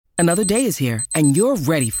Another day is here, and you're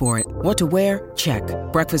ready for it. What to wear? Check.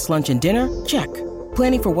 Breakfast, lunch, and dinner? Check.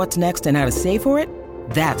 Planning for what's next and how to save for it?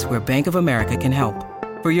 That's where Bank of America can help.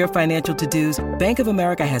 For your financial to-dos, Bank of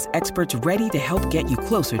America has experts ready to help get you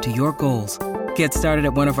closer to your goals. Get started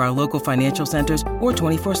at one of our local financial centers or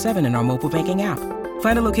 24/7 in our mobile banking app.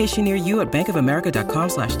 Find a location near you at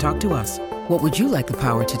bankofamerica.com/talktous. What would you like the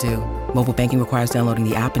power to do? Mobile banking requires downloading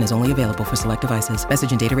the app and is only available for select devices.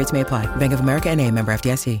 Message and data rates may apply. Bank of America N.A., member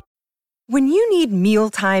FDIC. When you need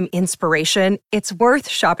mealtime inspiration, it's worth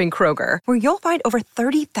shopping Kroger, where you'll find over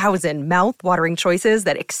 30,000 mouth-watering choices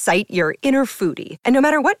that excite your inner foodie. And no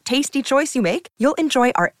matter what tasty choice you make, you'll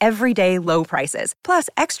enjoy our everyday low prices, plus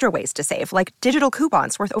extra ways to save, like digital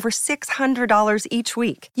coupons worth over $600 each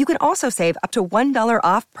week. You can also save up to $1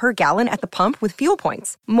 off per gallon at the pump with fuel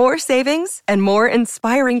points. More savings and more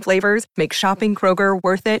inspiring flavors make shopping Kroger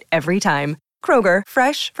worth it every time. Kroger,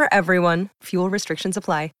 fresh for everyone. Fuel restrictions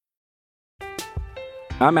apply.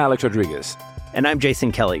 I'm Alex Rodriguez. And I'm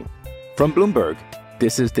Jason Kelly. From Bloomberg,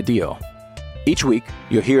 this is The Deal. Each week,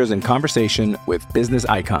 you'll hear us in conversation with business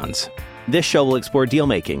icons. This show will explore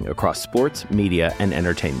deal-making across sports, media, and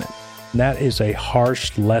entertainment. That is a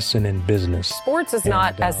harsh lesson in business. Sports is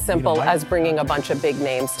not as simple as bringing a bunch of big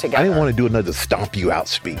names together. I didn't want to do another stomp you out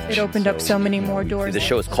speech. It opened up so many more doors. The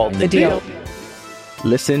show is called The Deal.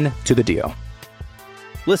 Listen to The Deal.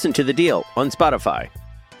 Listen to The Deal on Spotify.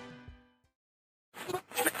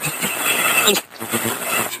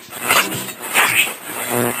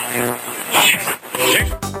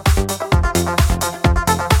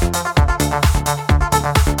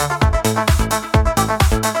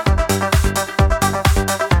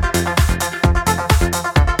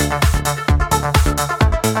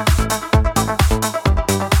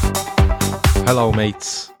 Hello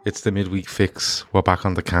mates, it's the midweek fix. We're back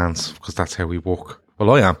on the cans because that's how we work.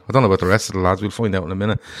 Well, I am. I don't know about the rest of the lads. We'll find out in a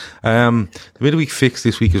minute. The midweek fix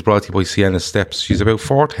this week is brought to you by Sienna Steps. She's about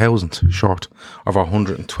 4,000 short of our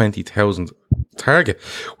 120,000 target,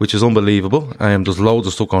 which is unbelievable. There's loads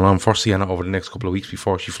of stuff going on for Sienna over the next couple of weeks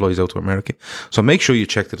before she flies out to America. So make sure you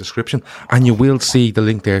check the description and you will see the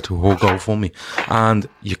link there to her GoFundMe and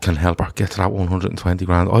you can help her get to that 120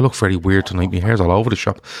 grand. I look very weird tonight. My hair's all over the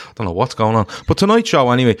shop. Don't know what's going on. But tonight's show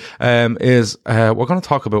anyway, is we're going to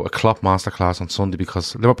talk about a Klopp masterclass on Sunday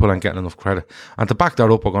because Liverpool aren't getting enough credit. And to back that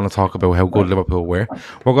up, we're going to talk about how good Liverpool were.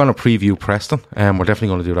 We're going to preview Preston. We're definitely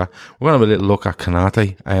going to do that. We're going to have a little look at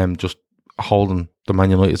Konate, just holding the Man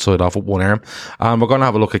United side off with one arm. And we're going to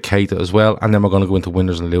have a look at Keita as well. And then we're going to go into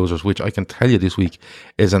winners and losers, which I can tell you this week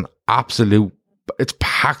is an absolute, it's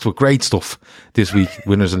packed with great stuff this week.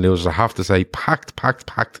 Winners and losers, I have to say, packed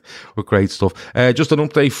with great stuff. Just an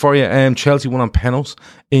update for you. Chelsea won on penalties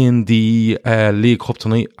in the League Cup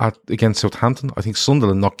tonight against Southampton. I think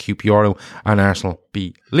Sunderland knocked QPR out and Arsenal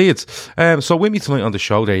beat Leeds. So with me tonight on the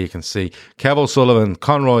show there, you can see Kev O'Sullivan,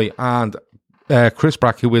 Conroy and Chris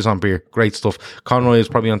Brack, who is on beer. Great stuff. Conroy is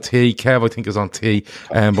probably on tea. Kev, I think, is on tea.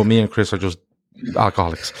 But me and Chris are just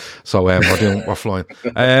alcoholics. So we're flying.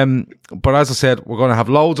 But as I said, we're going to have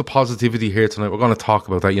loads of positivity here tonight. We're going to talk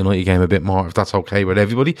about that United game a bit more, if that's okay with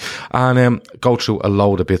everybody, and go through a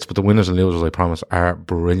load of bits. But the winners and losers, I promise, are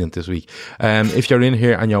brilliant this week. If you're in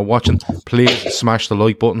here and you're watching, please smash the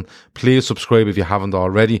like button. Please subscribe if you haven't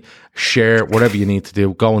already. Share, whatever you need to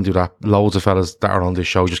do. Go and do that. Loads of fellas that are on this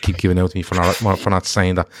show just keep giving out to me for not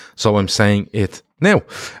saying that. So I'm saying it now.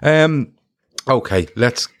 Okay,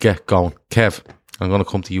 let's get going. Kev, I'm going to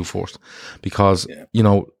come to you first because,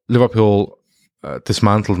 Liverpool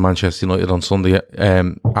dismantled Manchester United on Sunday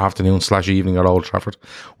afternoon/evening at Old Trafford.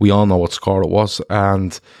 We all know what score it was.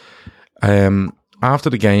 And after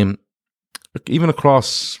the game, even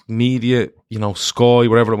across media, Sky,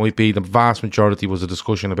 wherever it might be, the vast majority was a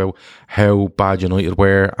discussion about how bad United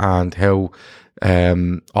were and how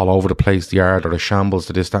all over the place the yard or the shambles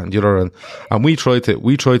to this, that and the other, and we tried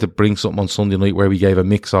to bring something on Sunday night where we gave a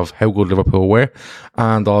mix of how good Liverpool were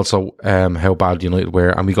and also how bad United were,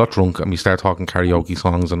 and we got drunk and we started talking karaoke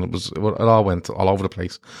songs and it all went all over the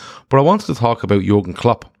place. But I wanted to talk about Jurgen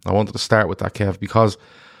Klopp. I wanted to start with that, Kev, because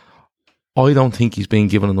I don't think he's being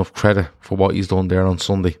given enough credit for what he's done there on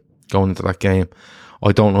Sunday going into that game.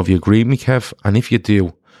 I don't know if you agree with me, Kev, and if you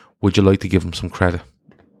do, would you like to give him some credit?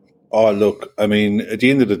 Oh, look, I mean, at the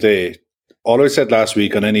end of the day, all I said last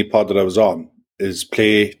week on any pod that I was on is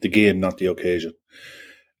play the game, not the occasion.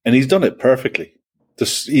 And he's done it perfectly.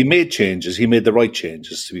 He made changes. He made the right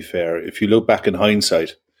changes, to be fair. If you look back in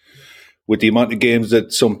hindsight, with the amount of games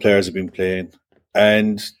that some players have been playing,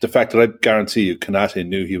 and the fact that I guarantee you, Konate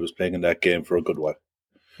knew he was playing in that game for a good while.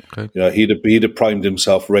 Okay. He'd have primed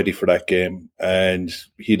himself ready for that game, and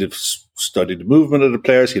he'd have studied the movement of the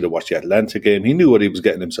players. He'd have watched the Atlanta game. He knew what he was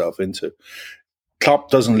getting himself into.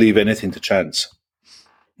 Klopp doesn't leave anything to chance.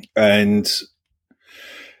 And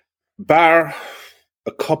bar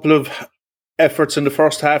a couple of efforts in the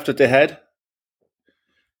first half that they had,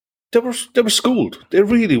 they were schooled. They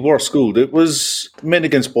really were schooled. It was men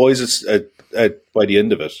against boys by the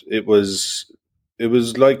end of it. It was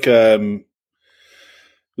like a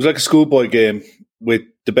schoolboy game with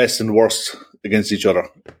the best and worst against each other.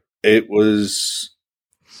 It was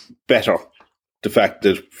better, the fact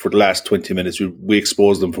that for the last 20 minutes we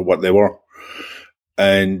exposed them for what they were.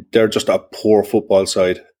 And they're just a poor football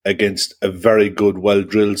side against a very good,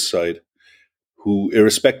 well-drilled side who,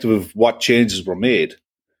 irrespective of what changes were made,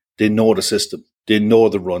 they know the system. They know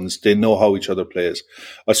the runs. They know how each other plays.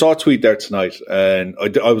 I saw a tweet there tonight, and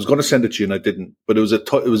I was going to send it to you, and I didn't. But it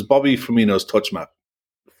was Bobby Firmino's touch map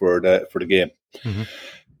for the game. Mm-hmm.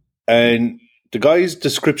 And the guy's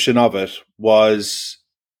description of it was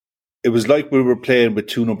like we were playing with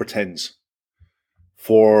two number 10s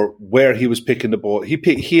for where he was picking the ball.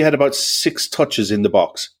 He had about 6 touches in the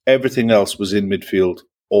box. Everything else was in midfield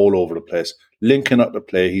all over the place. Linking up the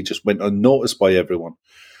play, he just went unnoticed by everyone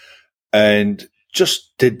and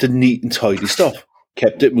just did the neat and tidy stuff.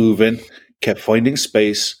 Kept it moving, kept finding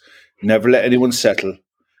space, never let anyone settle.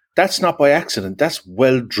 That's not by accident. That's a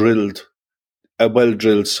well-drilled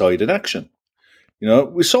side in action. You know,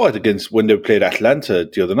 we saw it against when they played Atlanta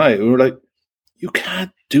the other night. We were like, you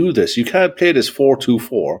can't do this. You can't play this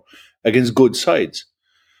 4-2-4 against good sides.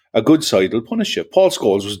 A good side will punish you. Paul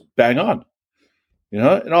Scholes was bang on. You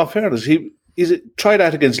know, in all fairness, he's try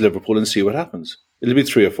that against Liverpool and see what happens. It'll be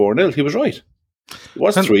 3 or 4-0. He was right. It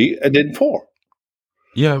was 3 and then 4.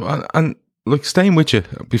 Yeah, and like staying with you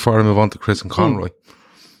before I move on to Chris and Conroy.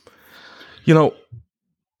 You know,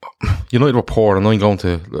 United were poor, and I'm going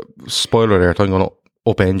to, spoiler alert, I'm going to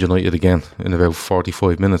upend United again in about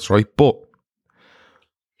 45 minutes, right? But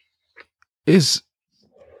is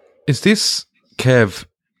this, Kev,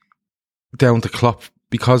 down to Klopp?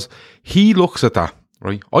 Because he looks at that,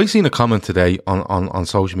 right? I seen a comment today on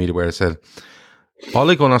social media where it said,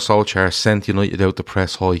 Ole Gunnar Solskjaer sent United out to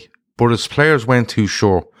press high, but his players weren't too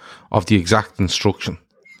sure of the exact instruction.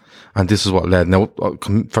 And this is what led. Now,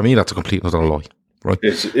 for me, that's a complete another lie. Right,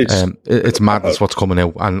 it's madness what's coming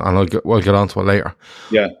out, and I'll get on to it later.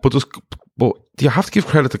 Yeah, but you have to give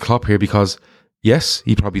credit to Klopp here because yes,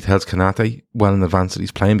 he probably tells Konate well in advance that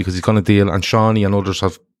he's playing because he's going to deal, and Shawnee and others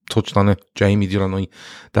have touched on it. Jamie the other night,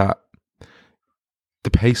 that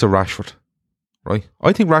the pace of Rashford, right?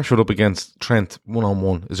 I think Rashford up against Trent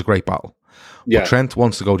 1-on-1 is a great battle. Yeah, but Trent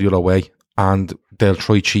wants to go the other way, and they'll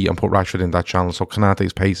try cheat and put Rashford in that channel. So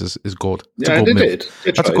Konate's pace is good. It's a good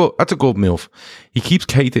move. That's a good move. He keeps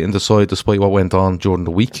Keita in the side despite what went on during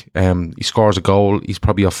the week. He scores a goal. He's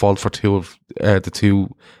probably a fault for two of the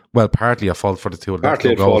two. Well, partly a fault for the two.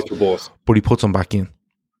 Partly a fault for both. But he puts him back in.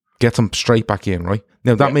 Gets him straight back in, right?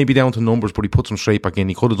 Now, that may be down to numbers, but he puts him straight back in.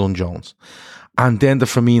 He could have done Jones. And then the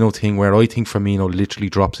Firmino thing where I think Firmino literally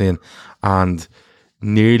drops in and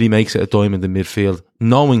nearly makes it a diamond in midfield,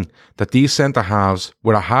 knowing that these centre-halves,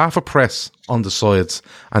 with a half a press on the sides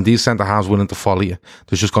and these centre-halves willing to follow you,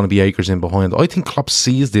 there's just going to be acres in behind. I think Klopp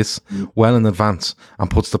sees this well in advance and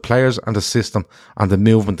puts the players and the system and the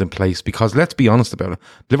movement in place because, let's be honest about it,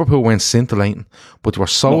 Liverpool weren't scintillating, but they were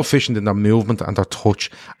so efficient in their movement and their touch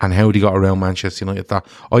and how they got around Manchester United that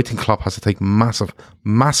I think Klopp has to take massive,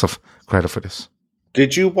 massive credit for this.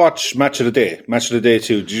 Did you watch Match of the Day? Match of the Day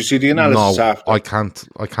 2? Did you see the analysis after? I can't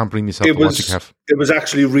bring myself to watch it, Kev. It was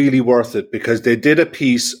actually really worth it because they did a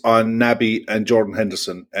piece on Naby and Jordan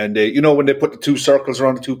Henderson. And they, when they put the 2 circles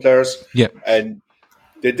around the 2 players? Yeah. And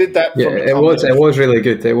they did that. Yeah, it was really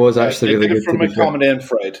good. It was actually really good. From McTominay and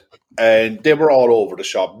Fred. And they were all over the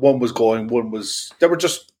shop. One was going, they were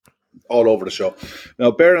just all over the show.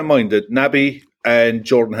 Now, bear in mind that Naby and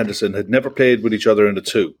Jordan Henderson had never played with each other in the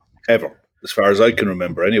 2, ever. As far as I can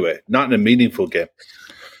remember, anyway. Not in a meaningful game.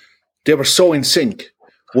 They were so in sync.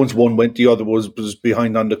 Once one went, the other was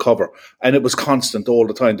behind on the cover. And it was constant all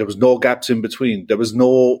the time. There was no gaps in between. There was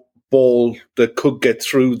no ball that could get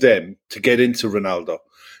through them to get into Ronaldo,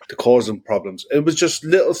 to cause them problems. It was just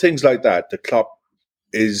little things like that. The Klopp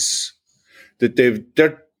is...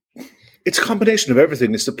 It's a combination of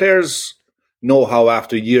everything. It's the players' know-how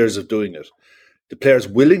after years of doing it. The players'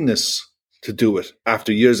 willingness to do it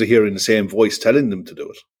after years of hearing the same voice telling them to do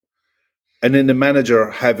it. And then the manager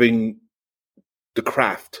having the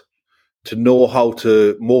craft to know how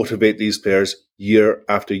to motivate these players year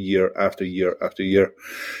after year after year after year.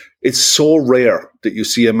 It's so rare that you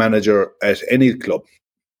see a manager at any club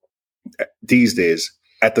these days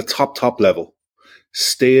at the top level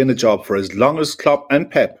stay in a job for as long as Klopp and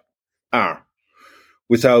Pep are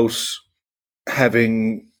without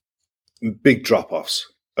having big drop-offs.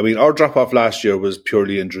 I mean, our drop-off last year was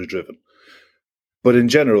purely injury-driven. But in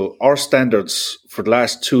general, our standards for the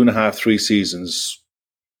last 2.5, 3 seasons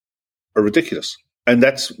are ridiculous. And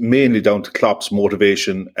that's mainly down to Klopp's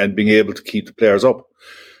motivation and being able to keep the players up.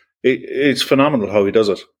 It's phenomenal how he does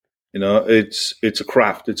it. You know, it's a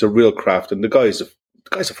craft. It's a real craft. And the guy's a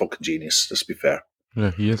fucking genius, let's be fair.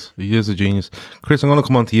 Yeah, he is. He is a genius. Chris, I'm going to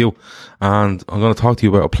come on to you, and I'm going to talk to you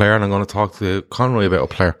about a player, and I'm going to talk to Conroy about a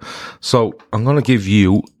player. So I'm going to give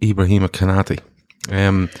you Ibrahima Konate.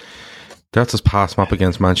 That's his pass map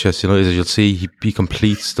against Manchester United. As you'll see, he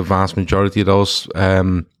completes the vast majority of those.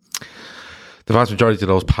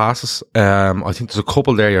 Passes. I think there's a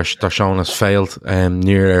couple there that are shown as failed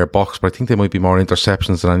near their box, but I think they might be more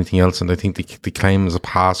interceptions than anything else, and I think they claim as a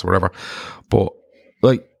pass or whatever. But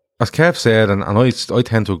like as Kev said, and I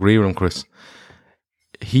tend to agree with him, Chris.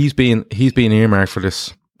 He's been earmarked for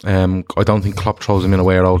this. I don't think Klopp throws him in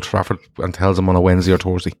away at Old Trafford and tells him on a Wednesday or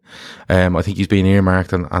Thursday. I think he's been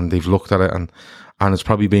earmarked, and they've looked at it, and it's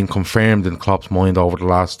probably been confirmed in Klopp's mind over the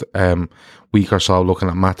last week or so, looking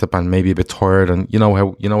at Matip and maybe a bit tired, and you know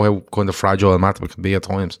how kind of fragile Matip can be at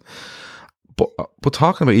times. But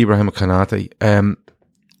talking about Ibrahima Konate,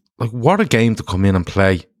 like what a game to come in and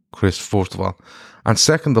play, Chris. First of all, and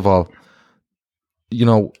second of all, you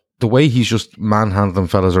know, the way he's just manhandling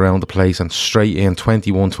fellas around the place and straight in,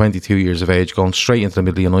 21, 22 years of age, going straight into the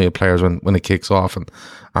middle of United players when it kicks off,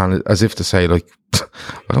 and as if to say, like,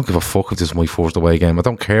 I don't give a fuck if this is my first away game. I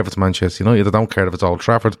don't care if it's Manchester United. I don't care if it's Old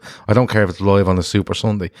Trafford. I don't care if it's live on a Super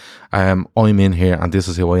Sunday. I'm in here and this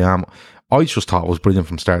is who I am. I just thought it was brilliant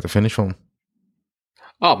from start to finish for him.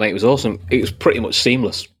 Oh, mate, it was awesome. It was pretty much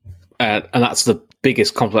seamless. And that's the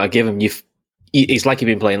biggest compliment I give him. It's like you've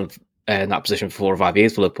been playing in that position for 4 or 5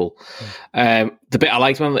 years for Liverpool. The bit I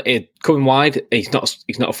liked him, coming wide, he's not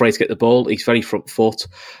afraid to get the ball. He's very front foot.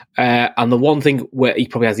 And the one thing where he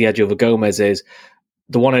probably has the edge over Gomez is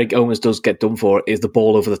the one that Gomez does get done for is the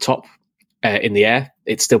ball over the top in the air.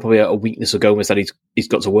 It's still probably a weakness of Gomez that he's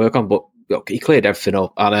got to work on, but look, he cleared everything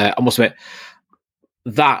up. And I must admit,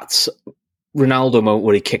 that Ronaldo moment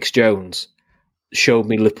where he kicks Jones showed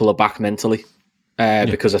me Liverpool are back mentally.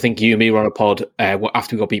 Because I think you and me were on a pod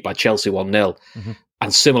after we got beat by Chelsea 1-0,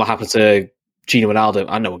 and similar happened to Gino Ronaldo,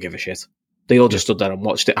 and no one gave a shit. They all just stood there and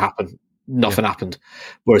watched it happen. Nothing happened.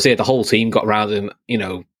 Whereas here, the whole team got around him, you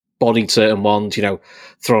know, bodied certain ones, you know,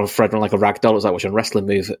 throwing Fred around like a rag doll. It was like watching a wrestling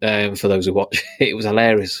move for those who watch. It was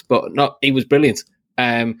hilarious, but no, he was brilliant.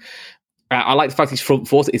 I like the fact he's front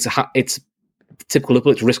foot. It's typical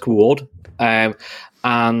Liverpool. It's risk reward, and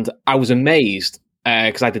I was amazed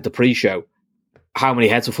because I did the pre-show. How many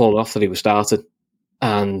heads were falling off that he was starting,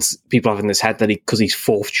 and people having this head that because he's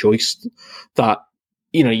fourth choice, that,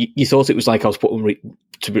 you know, you thought it was like I was putting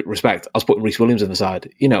Reece Williams in the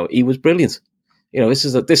side. You know, he was brilliant. You know, this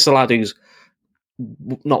is a lad who's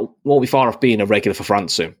won't be far off being a regular for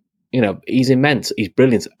France soon. You know, he's immense. He's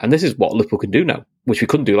brilliant, and this is what Liverpool can do now, which we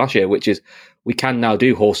couldn't do last year. Which is we can now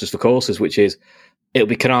do horses for courses. Which is it'll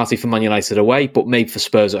be Konate for Man United away, but maybe for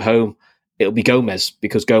Spurs at home. It'll be Gomez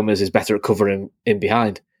because Gomez is better at covering in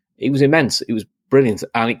behind. It was immense. It was brilliant.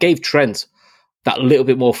 And it gave Trent that little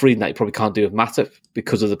bit more freedom that he probably can't do with Matip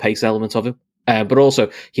because of the pace element of him. But also,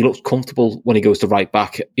 he looks comfortable when he goes to right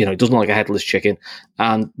back. You know, he doesn't look like a headless chicken,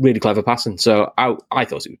 and really clever passing. So I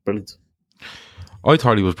thought it was brilliant. I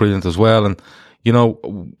thought he was brilliant as well. And, you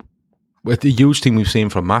know, with the huge thing we've seen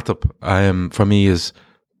from Matip, for me, is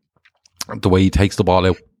the way he takes the ball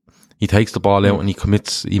out. He takes the ball out and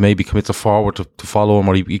he maybe commits a forward to follow him,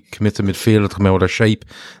 or he commits a midfielder to come out of their shape.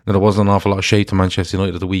 Now, there wasn't an awful lot of shape to Manchester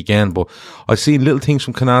United at the weekend, but I've seen little things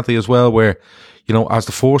from Konate as well where, you know, as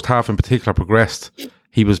the first half in particular progressed,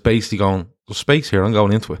 he was basically going, there's space here, I'm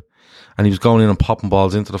going into it. And he was going in and popping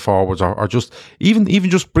balls into the forwards, or just, even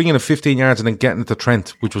just bringing it 15 yards and then getting it to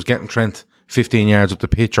Trent, which was getting Trent 15 yards up the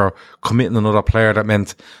pitch, or committing another player that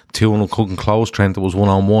meant two and couldn't close Trent. It was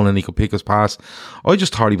 1-on-1 and he could pick his pass. I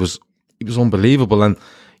just thought he was unbelievable. And,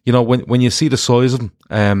 you know, when you see the size of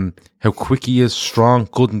him, how quick he is, strong,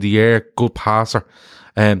 good in the air, good passer,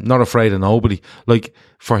 not afraid of nobody. Like,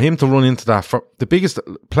 for him to run into that, for the biggest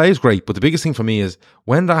play is great, but the biggest thing for me is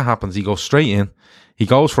when that happens, he goes straight in, he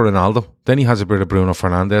goes for Ronaldo, then he has a bit of Bruno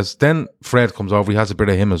Fernandes, then Fred comes over, he has a bit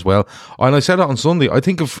of him as well. And I said that on Sunday, I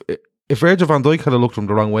think if Virgil van Dijk had looked at him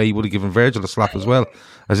the wrong way, he would have given Virgil a slap as well,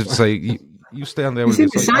 as if to say, you stand there. You see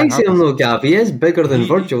the size of him though, Gav. He is bigger than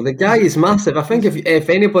Virgil. The guy is massive. I think if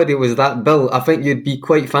anybody was that built, I think you'd be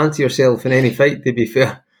quite fancy yourself in any fight, to be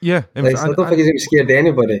fair. Yeah, like, I don't think he's going to be scared of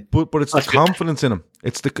anybody. But it's the confidence in him.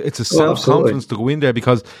 It's a self-confidence to go in there,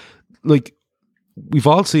 because like we've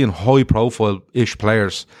all seen high-profile-ish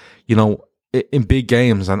players, you know, in big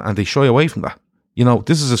games, and they shy away from that. You know,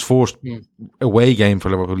 this is his first away game for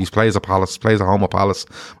Liverpool. He plays at Palace, plays at home at Palace.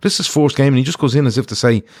 This is his first game, and he just goes in as if to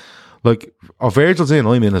say, like, Virgil's in,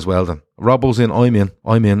 I'm in as well then. Robbo's in, I'm in.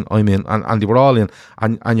 And they were all in.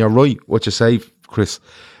 And you're right, what you say, Chris,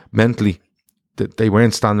 mentally, that they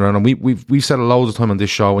weren't standing around. And we've said it loads of time on this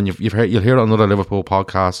show, and you'll hear it on other Liverpool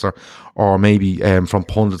podcasts or maybe from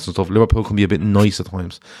pundits and stuff. Liverpool can be a bit nice at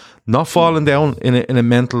times. Not falling down in a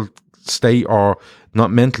mental state, or not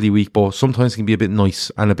mentally weak, but sometimes it can be a bit nice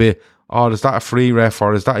and a bit, is that a free ref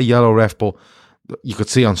or is that a yellow ref? But you could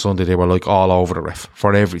see on Sunday they were like all over the ref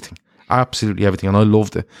for everything, absolutely everything, and I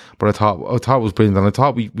loved it. But I thought it was brilliant, and I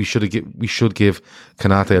thought we should give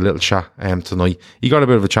Konate a little chat tonight. He got a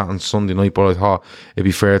bit of a chat on Sunday night, but I thought it'd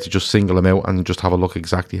be fair to just single him out and just have a look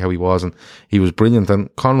exactly how he was, and he was brilliant.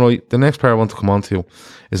 And Conroy, the next player I want to come on to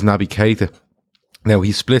is Naby Keita. Now,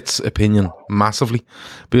 he splits opinion massively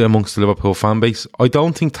amongst the Liverpool fan base. I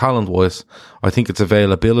don't think talent-wise. I think it's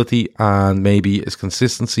availability and maybe it's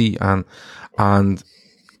consistency and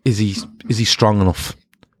is he strong enough?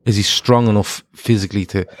 Is he strong enough physically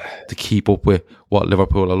to keep up with what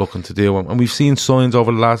Liverpool are looking to do? And we've seen signs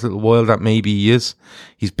over the last little while that maybe he is.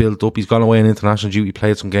 He's built up. He's gone away on international duty,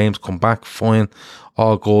 played some games, come back, fine,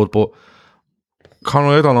 all good. But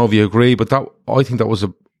Conroy, I don't know if you agree, but I think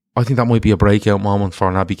that might be a breakout moment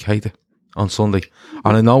for Naby Keita on Sunday.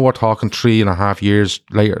 And I know we're talking 3.5 years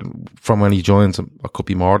later from when he joins. It could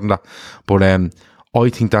be more than that. But I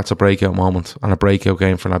think that's a breakout moment and a breakout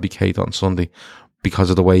game for Naby Keita on Sunday because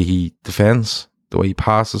of the way he defends, the way he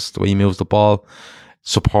passes, the way he moves the ball,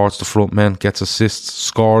 supports the front men, gets assists,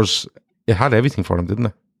 scores. It had everything for him, didn't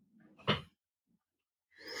it?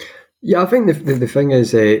 Yeah, I think the thing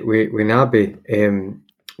is with Naby,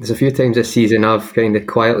 there's a few times this season I've kind of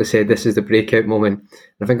quietly said this is the breakout moment. And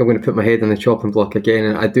I think I'm going to put my head on the chopping block again.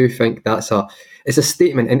 And I do think it's a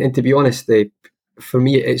statement. And to be honest, for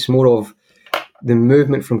me, it's more of the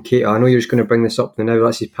movement from Keita. I know you're just going to bring this up now.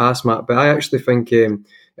 That's his pass, Matt. But I actually think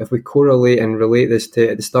if we correlate and relate this to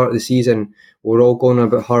at the start of the season, we're all going on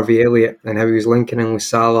about Harvey Elliott and how he was linking in with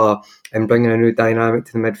Salah and bringing a new dynamic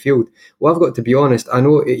to the midfield. Well, I've got to be honest. I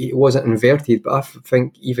know it wasn't inverted, but I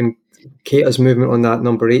think even Keita's movement on that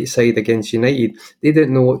number 8 side against United, they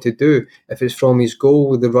didn't know what to do. If it's from his goal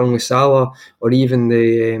with the run with Salah, or even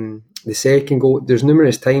the second goal, there's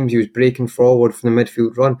numerous times he was breaking forward from the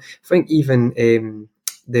midfield run. I think even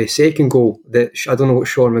the second goal, that I don't know what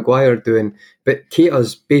Sean Maguire doing, but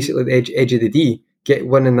Keita's basically the edge of the D,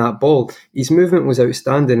 winning that ball. His movement was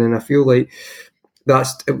outstanding, and I feel like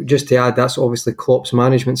that's, just to add, that's obviously Klopp's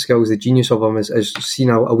management skills. The genius of him has seen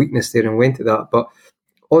a weakness there and went at that. But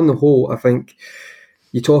on the whole, I think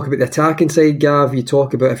you talk about the attacking side, Gav, you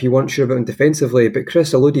talk about if you weren't sure about him defensively, but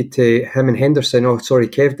Chris alluded to him and Henderson,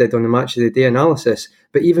 Kev did on the Match of the Day analysis,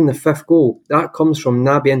 but even the 5th goal, that comes from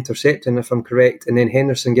Naby intercepting, if I'm correct, and then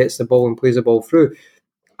Henderson gets the ball and plays the ball through.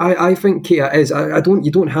 I think Keita is,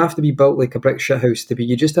 you don't have to be built like a brick shithouse to be,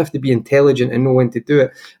 you just have to be intelligent and know when to do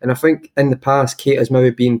it. And I think in the past, Keita's maybe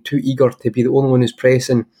been too eager to be the only one who's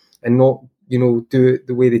pressing and not, do it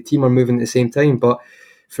the way the team are moving at the same time. But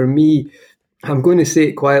for me, I'm going to say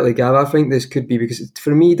it quietly, Gav, I think this could be, because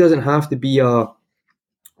for me, he doesn't have to be a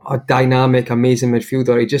dynamic, amazing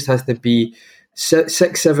midfielder. He just has to be 6,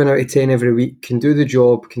 7 out of 10 every week, can do the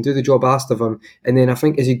job asked of him. And then I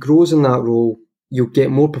think as he grows in that role, you'll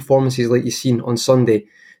get more performances like you've seen on Sunday.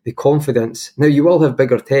 The confidence. Now, you will have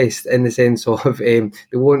bigger tests in the sense of there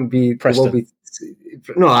won't be... Preston.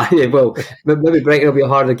 No, yeah, well, maybe Brighton will be a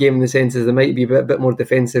harder game in the sense that they might be a bit more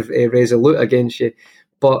defensive resolute against you.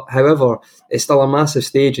 But however, it's still a massive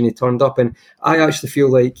stage and he turned up. And I actually feel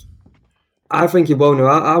like, I think he will now.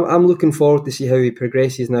 I'm looking forward to see how he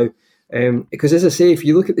progresses now. Because as I say, if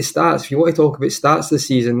you look at the stats, if you want to talk about stats this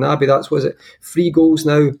season, Naby, that's 3 goals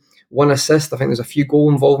now, 1 assist. I think there's a few goal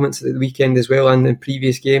involvements at the weekend as well and in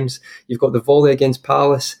previous games. You've got the volley against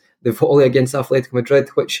Palace, the volley against Atletico Madrid,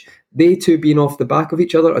 which they two being off the back of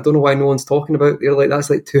each other, I don't know why no one's talking about. That's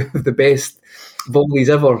like 2 of the best volleys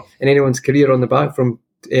ever in anyone's career on the back from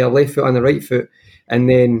a left foot and the right foot. And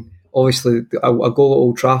then obviously a goal at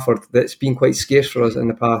Old Trafford that's been quite scarce for us in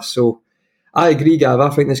the past. So I agree, Gav. I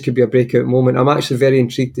think this could be a breakout moment. I'm actually very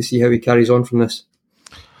intrigued to see how he carries on from this.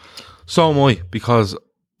 So am I, because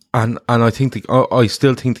and I think I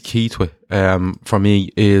still think the key to it for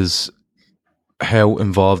me is how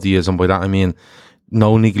involved he is, and by that I mean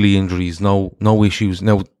no niggly injuries, no issues.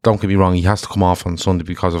 Now, don't get me wrong, he has to come off on Sunday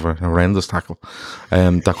because of a horrendous tackle.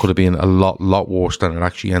 That could have been a lot worse than it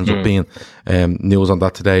actually ends up being. News on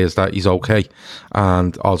that today is that he's okay,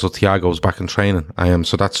 and also Thiago's back in training.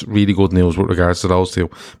 So that's really good news with regards to those two,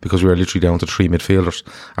 because we were literally down to 3 midfielders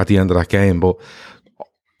at the end of that game. But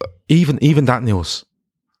even that news,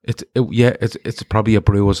 it's probably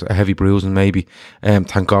a heavy bruising maybe.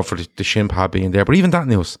 Thank God for the shin pad being there. But even that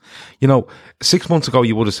news, 6 months ago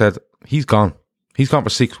you would have said he's gone. He's gone for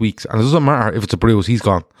 6 weeks, and it doesn't matter if it's a bruise. He's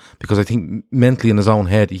gone, because I think mentally in his own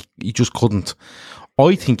head he just couldn't.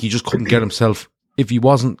 I think he just couldn't get himself. If he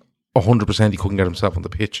wasn't 100%, he couldn't get himself on the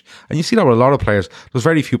pitch. And you see that with a lot of players. There's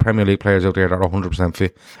very few Premier League players out there that are 100%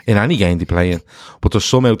 fit in any game they play in. But there's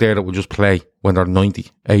some out there that will just play when they're 90,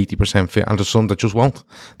 80% fit. And there's some that just won't.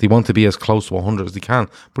 They want to be as close to 100 as they can.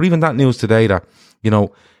 But even that news today that,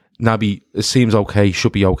 Naby, it seems okay,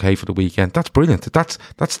 should be okay for the weekend. That's brilliant.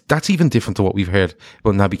 That's even different to what we've heard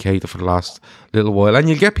about Naby Keita for the last little while. And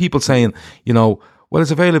you'll get people saying, well,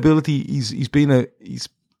 his availability, he's only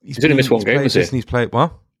missed one game this year. He's played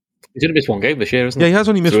what? He's only missed one game this year, isn't he? Yeah, he has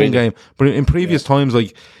only missed one game. But in previous times,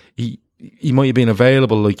 like, he might have been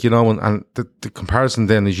available, like, and the comparison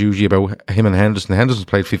then is usually about him and Henderson. Henderson's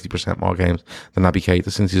played 50% more games than Naby Keita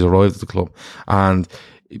since he's arrived at the club. And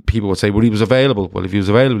people would say, well, he was available. Well, if he was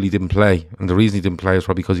available, he didn't play. And the reason he didn't play is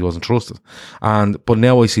probably because he wasn't trusted. But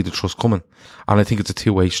now I see the trust coming. And I think it's a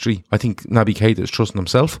two-way street. I think Naby Keita is trusting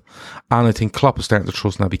himself. And I think Klopp is starting to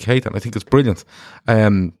trust Naby Keita. And I think it's brilliant.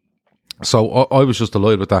 So I was just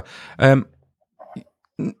delighted with that.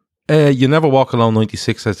 You Never Walk Alone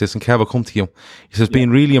 96 says this, and Kev, I'll come to you. He says,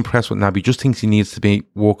 being really impressed with Naby, just thinks he needs to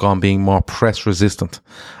work on being more press resistant.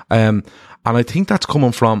 And I think that's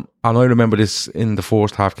coming from, and I remember this in the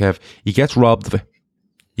first half, Kev, he gets robbed of it.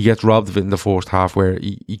 He gets robbed of it in the first half, where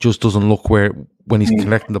he just doesn't look when he's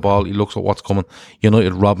collecting the ball, he looks at what's coming.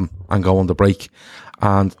 United rob him and go on the break.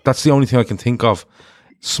 And that's the only thing I can think of.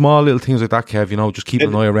 Small little things like that, Kev, just keeping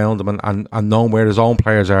an eye around him and knowing where his own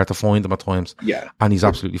players are to find them at times. Yeah. And he's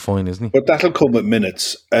absolutely fine, isn't he? But that'll come with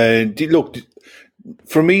minutes. And look,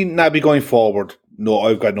 for me, Naby going forward, no,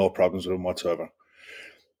 I've got no problems with him whatsoever.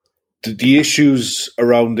 The issues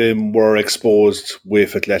around him were exposed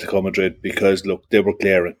with Atletico Madrid because, look, they were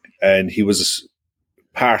glaring. And he was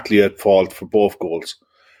partly at fault for both goals.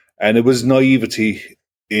 And it was naivety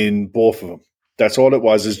in both of them. That's all it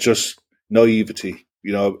was, is just naivety.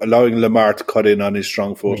 Allowing Lamar to cut in on his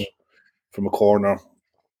strong foot from a corner.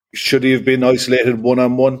 Should he have been isolated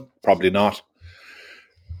one-on-one? Probably not.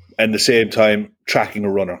 And at the same time, tracking a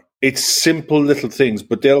runner. It's simple little things,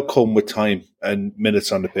 but they'll come with time and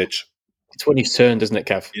minutes on the pitch. It's when he's turned, isn't it,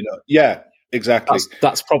 Kev? Yeah, exactly.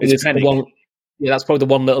 That's probably the one. Yeah, that's probably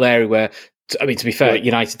the one little area where, to be fair,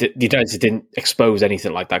 United didn't expose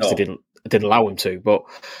anything like that because they didn't allow him to. But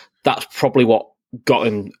that's probably what got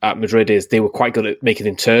him at Madrid, is they were quite good at making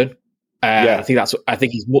him turn. I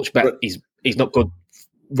think he's much better. He's not good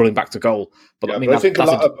running back to goal, but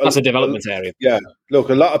that's a development area. Yeah, look,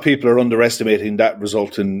 a lot of people are underestimating that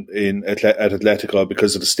result at Atletico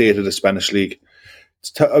because of the state of the Spanish league.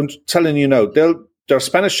 I'm telling you now, they're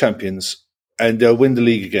Spanish champions and they'll win the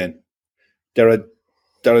league again. They're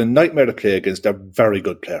a nightmare to play against. They're very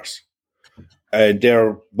good players, and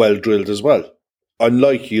they're well drilled as well,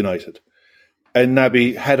 unlike United. And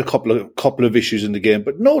Naby had a couple of issues in the game,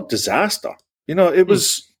 but no disaster.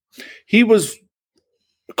 He was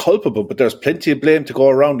culpable, but there's plenty of blame to go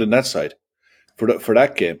around in that side for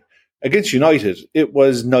that game. Against United, it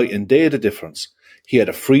was night and day, the difference. He had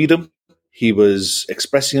a freedom. He was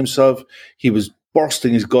expressing himself. He was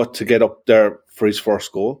bursting his gut to get up there for his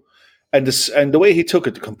first goal. And the way he took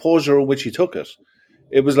it, the composure in which he took it,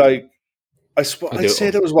 it was like, I'd say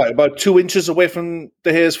that was about 2 inches away from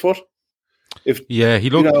De Gea's foot. He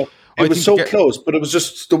looked. It was so close, but it was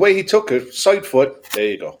just the way he took it, side foot. There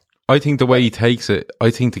you go. I think the way he takes it,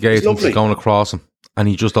 I think De Gea thinks he's going across him, and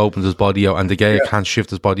he just opens his body out, and De Gea can't shift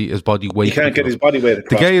his body weight. He can't get his body weight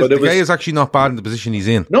across. De Gea is actually not bad in the position he's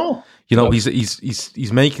in. No,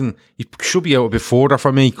 he's making. He should be out a bit further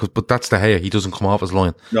for me, but that's De Gea. He doesn't come off his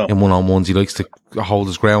line in one-on-ones. He likes to hold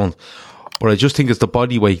his ground. But I just think it's the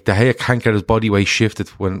body weight. De Gea can't get his body weight shifted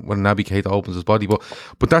when Naby Keita opens his body. But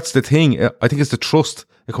that's the thing. I think it's the trust.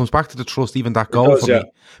 It comes back to the trust. Even that goal for me,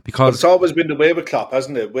 because it's always been the way with Klopp,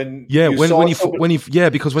 hasn't it? Because when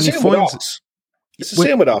he finds, it's the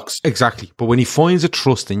same with Ox. Exactly. But when he finds a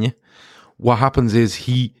trust in you, what happens is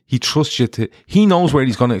he trusts you to. He knows where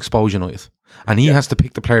he's going to expose United, and he has to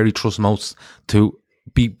pick the player he trusts most to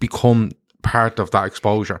become part of that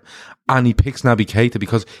exposure. And he picks Naby Keita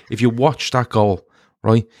because if you watch that goal,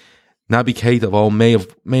 right, Naby Keita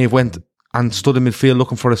may have went and stood in midfield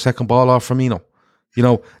looking for a second ball off Firmino. You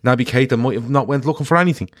know, Naby Keita might have not went looking for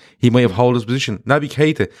anything. He may have held his position. Naby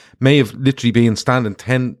Keita may have literally been standing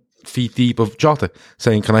 10 feet deep of Jota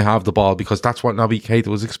saying, can I have the ball? Because that's what Naby Keita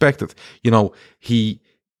was expected. You know, he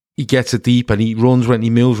gets it deep and he runs when he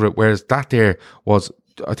moves with it. Whereas that there was,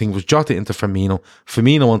 I think it was Jota into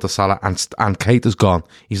Firmino onto Salah, and Keita's gone.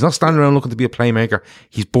 He's not standing around looking to be a playmaker.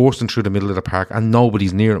 He's bursting through the middle of the park and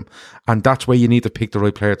nobody's near him. And that's where you need to pick the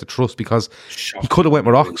right player to trust, because he could have went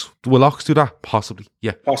with Ox. Will Ox do that? Possibly,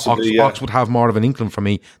 yeah. Ox would have more of an inkling for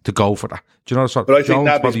me to go for that. Do you know what I'm saying?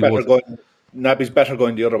 But I think Naby's better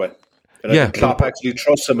going the other way. And I think Klopp actually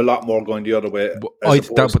trusts him a lot more going the other way.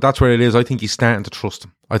 But that's where it is. I think he's starting to trust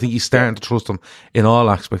him. I think he's starting to trust him in all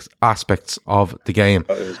aspects of the game.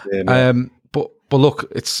 But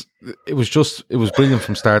look, it was brilliant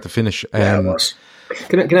from start to finish. Can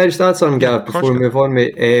I just add something, Gav, before we move on,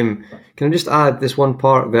 mate? Can I just add this one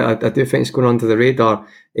part that I do think is going under the radar?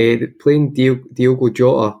 Playing Diogo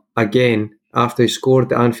Jota again after he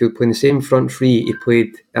scored at Anfield, playing the same front three he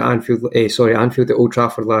played at Anfield at Old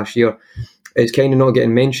Trafford last year. It's kind of not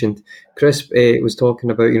getting mentioned. Chris was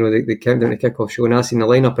talking about, you know, the countdown to kickoff show, and I seen the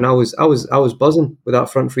lineup, and I was buzzing with that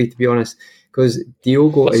front three, to be honest, because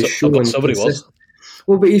Diogo is showing.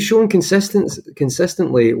 Well, but he's showing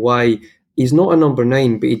consistently why he's not a number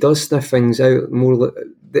 9, but he does sniff things out more.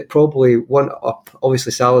 That probably one up.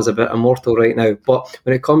 Obviously, Salah's a bit immortal right now, but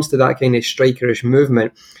when it comes to that kind of strikerish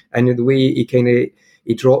movement and the way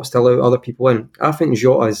he drops to allow other people in, I think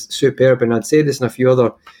Jota is superb. And I'd said this in a few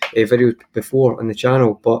other videos before on the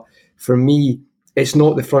channel, but for me, it's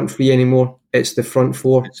not the front three anymore. It's the front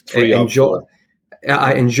four. And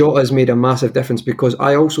Jota has made a massive difference, because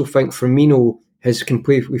I also think Firmino can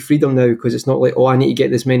play with freedom now, because it's not like, I need to get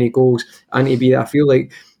this many goals. I need to be. I feel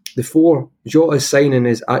like the 4 Jota's signing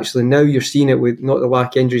is actually, now you're seeing it with not the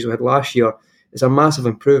lack injuries we had last year. It's a massive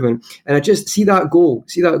improvement. And I just see that goal.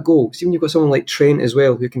 See when you've got someone like Trent as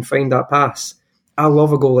well who can find that pass. I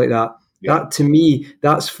love a goal like that. Yeah. That, to me,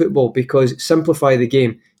 that's football, because simplify the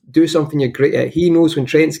game. Do something you're great at. He knows when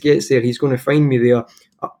Trent gets there, he's going to find me there.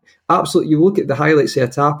 Absolutely. You look at the highlights of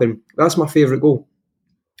a tapping. That's my favourite goal.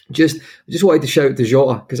 I just wanted to shout to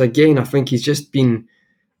Jota, because again, I think he's just been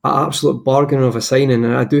an absolute bargain of a signing,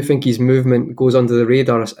 and I do think his movement goes under the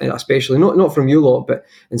radar, especially not from you lot, but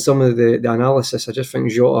in some of the analysis. I just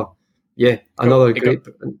think Jota, another great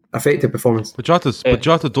effective performance. But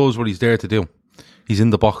Jota does what he's there to do. He's in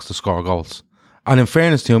the box to score goals, and in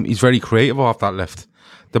fairness to him, he's very creative off that left.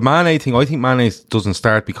 The Mane thing, I think Mane doesn't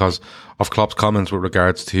start because of Klopp's comments with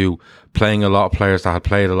regards to playing a lot of players that had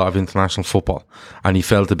played a lot of international football, and he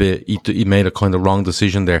felt he made a kind of wrong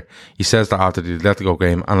decision there. He says that after the Atletico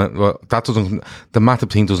game, and the Matip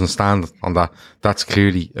thing doesn't stand on that. That's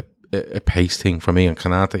clearly a pace thing for me and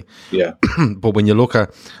Kanate. Yeah. But when you look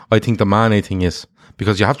at, I think the Mane thing is,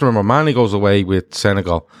 because you have to remember, Mane goes away with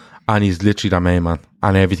Senegal, and he's literally their main man,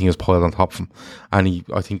 and everything is piled on top of him. And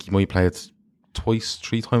I think he might play it 3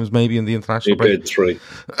 times maybe in the international break. He did 3.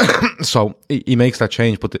 So he makes that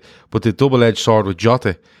change. But the double-edged sword with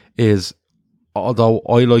Jota is, although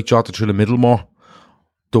I like Jota through the middle more,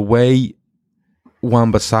 the way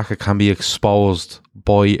Wan-Bissaka can be exposed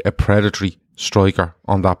by a predatory striker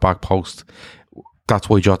on that back post, that's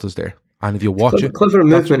why Jota's there. And if you watch it, clever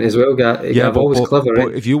movement as well, guy. Yeah, always clever.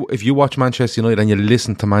 But if you watch Manchester United and you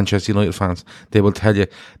listen to Manchester United fans, they will tell you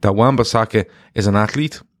that Wan-Bissaka is an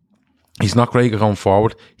athlete. He's not great at going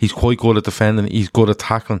forward. He's quite good at defending. He's good at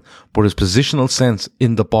tackling. But his positional sense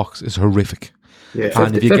in the box is horrific. Yeah,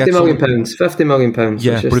 50 million pounds. £50 million.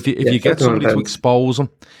 Yeah, but if you get somebody to expose him,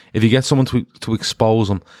 to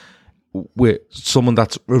expose him with someone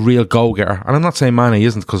that's a real goal-getter, and I'm not saying Mane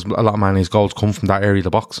isn't, because a lot of Mane's goals come from that area of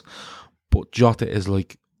the box, but Jota is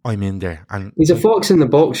like, I'm in there, and he's a fox in the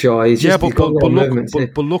box, Shaw.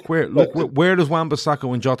 But look where does Wan-Bissaka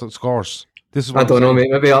when Jota scores? This is I don't know, mate.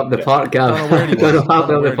 Maybe up the park, Gav.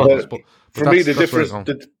 For me,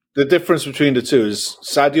 the difference between the two is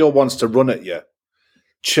Sadio wants to run at you,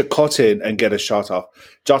 cut in and get a shot off.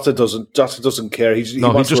 Jota doesn't care. He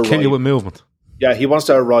wants just to kill you with movement. Yeah, he wants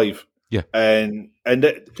to arrive. Yeah, and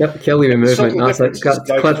kill you with movement. That's clip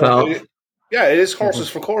that up. Yeah, it is horses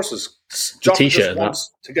for courses. Jota just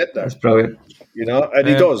wants to get there. That's brilliant. You know, and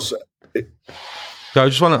he does. I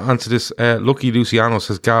just want to answer this. Lucky Luciano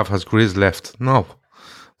says Gav, has Grizz left? No.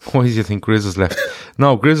 Why do you think Grizz has left?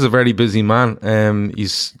 No, Grizz is a very busy man.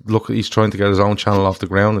 He's trying to get his own channel off the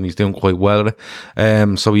ground, and he's doing quite well at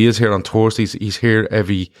it. So he is here on Thursdays. He's here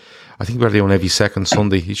every second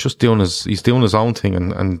Sunday. He's just doing his own thing,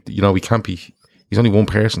 and you know, he can't be He's only one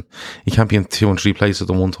person. He can't be in 2 and 3 places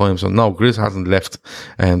at one time. So no, Grizz hasn't left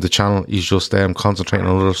the channel. He's just concentrating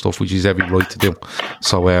on other stuff, which he's every right to do.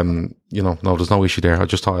 So, no, there's no issue there. I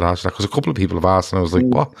just thought I'd ask that because a couple of people have asked and I was like,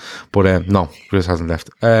 what? But no, Grizz hasn't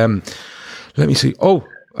left. Let me see.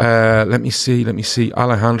 Let me see.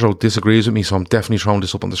 Alejandro disagrees with me, so I'm definitely throwing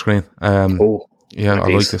this up on the screen. I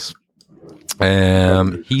like this.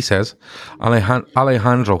 He says,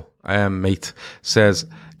 Alejandro, mate, says,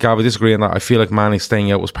 Gav, I disagree on that. I feel like Manny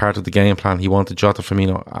staying out was part of the game plan. He wanted Jota,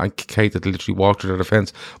 Firmino and Keita to literally walk through their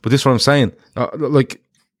defence. But this is what I'm saying. I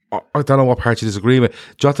don't know what part you disagree with.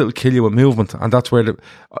 Jota will kill you with movement, and that's where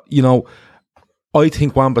I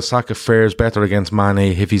think Wan-Bissaka fares better against Mane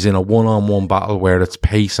if he's in a one-on-one battle where it's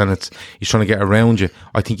pace and he's trying to get around you.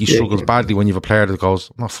 I think he struggles badly when you have a player that goes,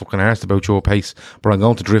 I'm not fucking arsed about your pace, but I'm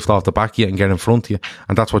going to drift off the back of you and get in front of you.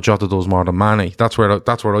 And that's what Jota does more than Mane. That's where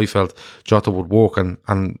I felt Jota would work.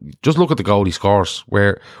 And just look at the goal he scores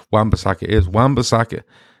where Wan-Bissaka is.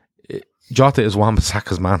 Jota is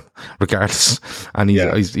Wan-Bissaka's man, regardless, and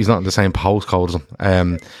he's not in the same postcode as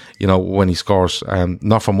him. When he scores,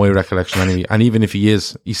 not from my recollection anyway. And even if he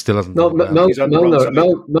is, he still hasn't. No,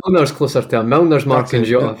 Milner's closer to him. Milner's marking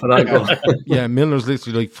Jota for that goal. Yeah, Milner's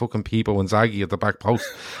literally like fucking Peepo and Zaggy at the back post.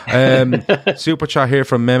 Super chat here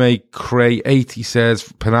from Meme Cray 8. He says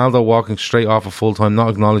Pinaldo walking straight off a full time,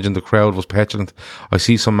 not acknowledging the crowd, was petulant. I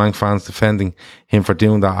see some Manc fans defending him for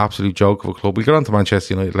doing that absolute joke of a club. We'll get on to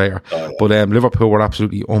Manchester United later. But Liverpool were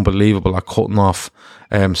absolutely unbelievable at cutting off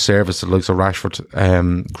service the likes of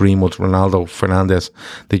Rashford, Greenwood, Ronaldo, Fernandes.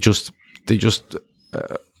 They just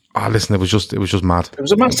listen, it was just mad. It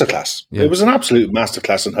was a masterclass. Yeah. It was an absolute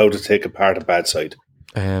masterclass on how to take apart a bad side.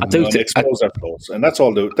 And expose our flaws. And that's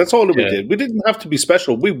all that we did. We didn't have to be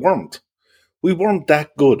special. We weren't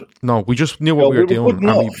that good. No, we just knew what we were doing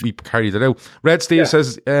and we carried it out. Red Steve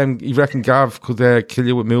says you reckon Gav could kill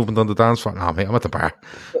you with movement on the dance floor? No, mate, I'm at the bar.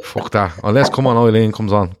 Fuck that. Unless Eileen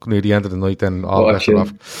comes on near the end of the night, then I'll let her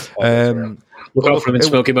off. Look out for him in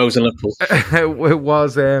Smoky Mo's and Liverpool. It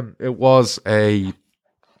was a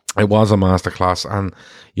masterclass, and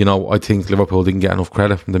I think Liverpool didn't get enough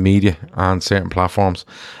credit from the media and certain platforms.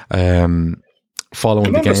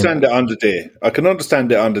 Following the game. I can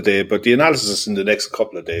understand it on the day, but the analysis in the next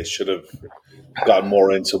couple of days should have gotten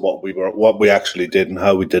more into what we actually did and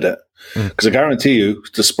how we did it. Because I guarantee you,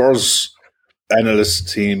 the Spurs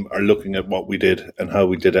analyst team are looking at what we did and how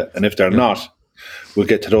we did it, and if they're not, we'll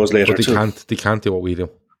get to those later. But they can't do what we do.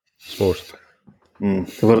 Spurs.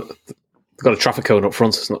 They've got a traffic cone up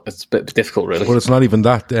front. It's a bit difficult, really. Well, it's not even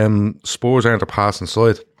that. Spurs aren't a passing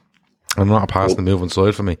side. I'm not a passing the moving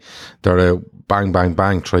side for me. They're a bang, bang,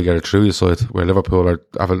 bang, try to get it through your side, where Liverpool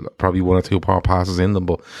have probably 1 or 2 power passes in them,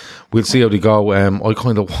 but we'll see how they go. I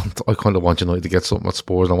kind of want United to get something at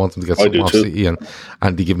Spurs, and I want them to get something off City and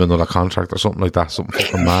they give them another contract or something like that, something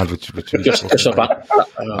fucking mad, which just so bad.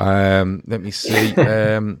 Let me see.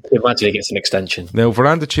 Imagine he gets an extension. Now,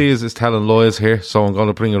 Veranda Cheese is telling lies here, so I'm going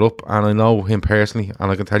to bring it up, and I know him personally,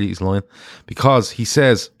 and I can tell you he's lying, because he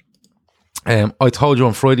says, I told you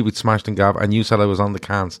on Friday we'd smashed in Gav, and you said I was on the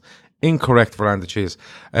cans. Incorrect, Veranda Cheese.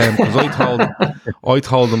 Because I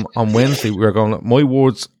told them on Wednesday we were going. My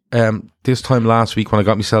words. This time last week when I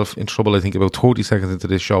got myself in trouble, I think about 30 seconds into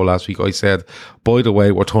this show last week, I said, by the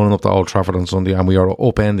way, we're turning up to Old Trafford on Sunday and we are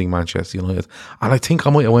upending Manchester United. And I think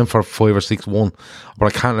I might have went for 5 or 6-1, but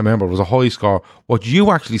I can't remember. It was a high score. What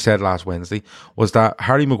you actually said last Wednesday was that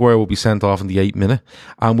Harry Maguire will be sent off in the 8th minute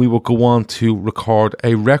and we will go on to record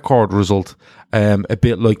a record result, a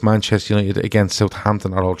bit like Manchester United against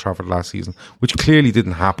Southampton at Old Trafford last season, which clearly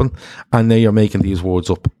didn't happen. And now you're making these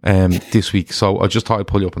words up this week. So I just thought I'd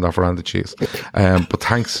pull you up on that Veranda Cheese. But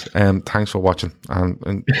thanks for watching,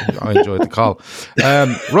 and I enjoyed the call.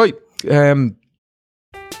 Right.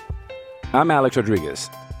 I'm Alex Rodriguez.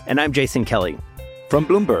 And I'm Jason Kelly. From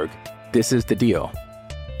Bloomberg, this is The Deal.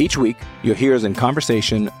 Each week, you'll hear us in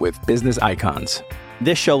conversation with business icons.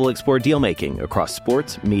 This show will explore deal-making across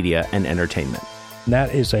sports, media, and entertainment.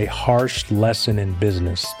 That is a harsh lesson in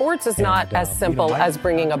business. Sports is not as simple as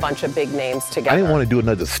bringing a bunch of big names together. I didn't want to do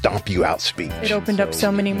another stomp you out speech. It opened up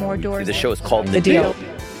so many more doors. The show is called The Deal.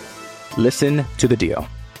 Listen to The Deal.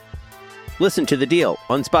 Listen to The Deal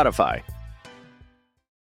on Spotify.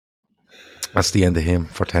 That's the end of him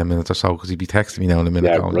for 10 minutes or so, because he'd be texting me now in a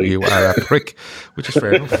minute going, right. You are a prick, which is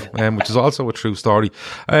fair enough, which is also a true story.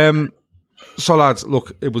 So lads,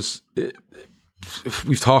 look,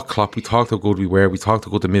 we've talked Klopp, we talked how good we were, we talked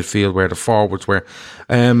how good the midfield were, the forwards were.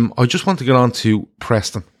 I just want to get on to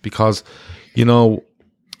Preston, because,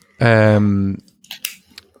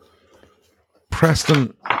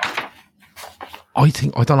 Preston I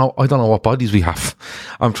don't know what bodies we have.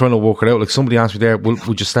 I'm trying to work it out. Like somebody asked me there,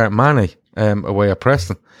 would you start Mane away at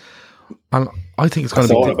Preston? And I think it's going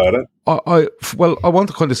to be. I thought about it. I want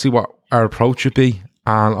to kind of see what our approach should be,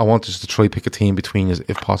 and I want us to try pick a team between us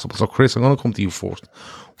if possible. So, Chris, I'm going to come to you first.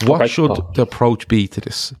 What should the approach be to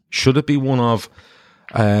this? Should it be one of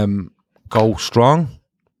go strong,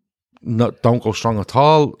 don't go strong at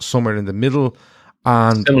all, somewhere in the middle,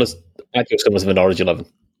 and similar to an Origin 11?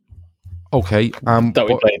 Okay, you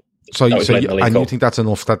think that's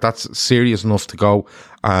enough? That's serious enough to go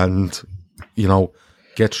and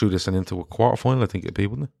get through this and into a quarter final? I think it'd be,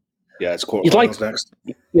 wouldn't it? Yeah, it's quarterfinals next.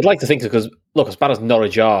 You'd like to think so, because look, as bad as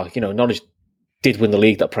Norwich are, Norwich did win the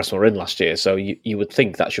league that Preston were in last year, so you would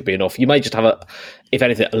think that should be enough. You may just have if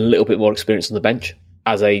anything, a little bit more experience on the bench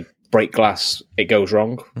as a break glass. It goes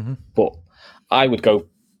wrong, but I would go.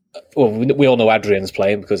 Well, we all know Adrian's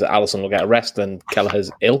playing because Alisson will get a rest and Kelleher's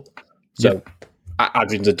ill, so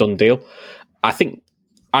Adrian's a done deal.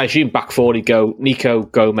 I assume back forward he'd go Nico,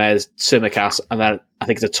 Gomez, Tsimikas, and then I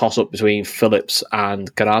think it's a toss-up between Phillips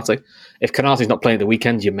and Konate. If Konate's not playing the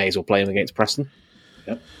weekend, you may as well play him against Preston.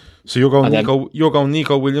 Yep. So you're going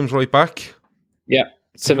Nico Williams right back? Yeah.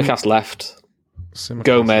 Tsimikas left.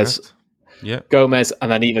 Gomez. Left. Yeah. Gomez,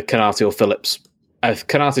 and then either Konate or Phillips. If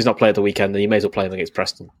Konate's not playing the weekend, then you may as well play him against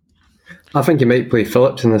Preston. I think you might play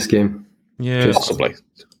Phillips in this game. Yeah. Possibly.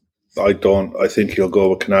 I don't. I think he'll go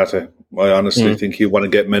with Konate. I honestly think he'll want to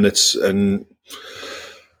get minutes. And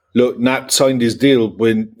look, Nat signed his deal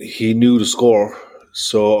when he knew the score.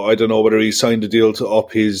 So I don't know whether he signed the deal to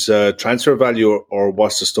up his transfer value or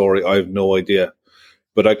what's the story. I have no idea.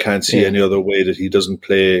 But I can't see any other way that he doesn't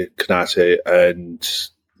play Konate and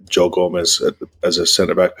Joe Gomez as a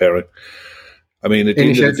centre-back pairing. I mean,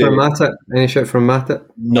 any shout from Matip? Any shout from Matip?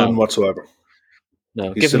 None whatsoever.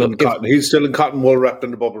 No, he's still in cotton wool wrapped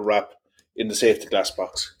in the bubble wrap in the safety glass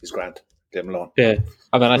box. He's grand. Leave him alone. Yeah,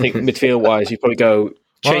 and then I think midfield-wise, you probably go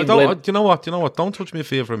Chamberlain. Do you know what? Don't touch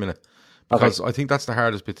midfield for a minute. Because I think that's the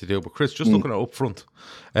hardest bit to do. But Chris, just looking at up front,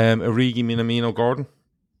 Origi, Minamino, Gordon.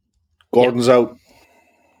 Gordon's out.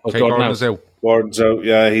 Okay, Gordon's out. Gordon's out.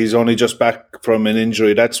 Yeah, he's only just back from an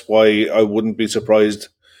injury. That's why I wouldn't be surprised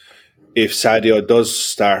if Sadio does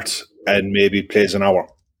start and maybe plays an hour.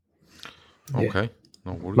 Okay,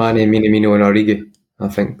 no worries. Mane, Minamino, and Origi. I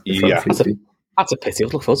think. That's a pity.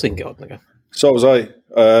 I'd look forward to seeing Gordon again. So was I.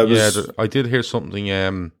 I did hear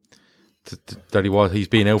something. That he's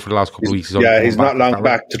been out for the last couple of weeks. He's not long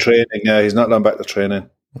back to training. Yeah, he's not long back to training.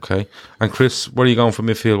 Okay. And Chris, where are you going for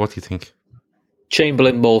midfield? What do you think?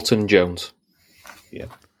 Chamberlain, Morton, Jones. Yeah.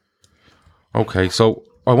 Okay, so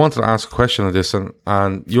I wanted to ask a question of this,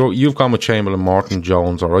 and you've gone with Chamberlain, Morton,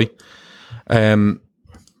 Jones, all right?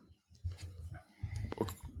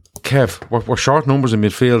 Kev, we're short numbers in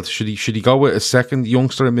midfield. Should he go with a second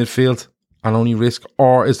youngster in midfield and only risk,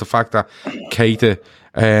 or is the fact that Keita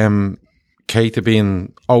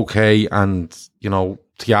being okay and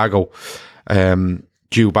Thiago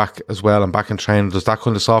due back as well and back in training, does that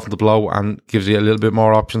kind of soften the blow and gives you a little bit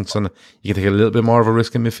more options and you can take a little bit more of a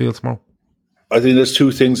risk in midfield tomorrow? I think there's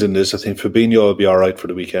two things in this. I think Fabinho will be all right for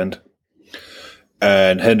the weekend,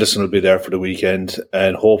 and Henderson will be there for the weekend,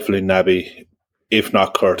 and hopefully Naby, if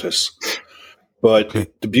not Curtis. But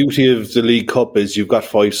the beauty of the League Cup is you've got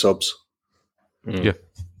 5 subs. Yeah.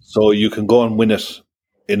 So you can go and win it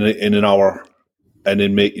in an hour and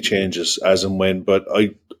then make your changes as and when. But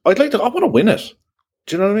I want to win it.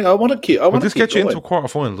 Do you know what I mean? I want to keep. This gets you into a quarter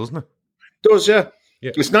final, doesn't it? It does, yeah.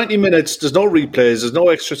 It's 90 minutes. There's no replays. There's no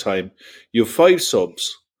extra time. You have 5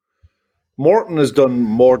 subs. Morton has done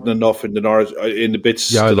more than enough in the bits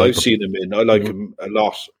that I've seen him in. I like him a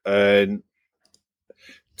lot. And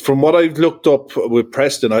from what I've looked up with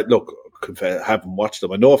Preston, I haven't watched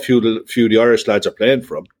them. I know a few of the Irish lads are playing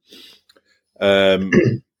for him.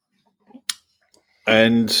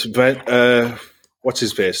 And what's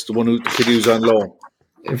his face? The one who was on loan.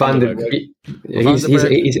 Van der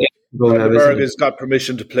Berg has got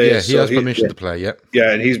permission to play. Yeah, he has permission to play, yeah.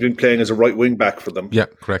 Yeah, and he's been playing as a right wing back for them. Yeah,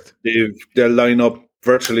 correct. They'll line up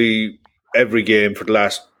virtually every game for the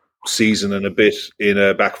last season and a bit in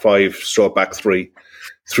a back 5, back 3,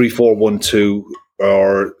 3-4-1-2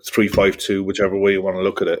 or 3-5-2, whichever way you want to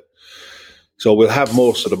look at it. So we'll have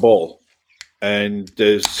most of the ball. And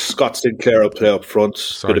Scott Sinclair will play up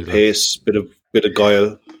front. Bit of pace, bit of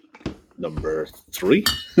guile. Number 3.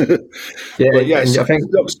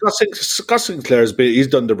 Scott Sinclair he's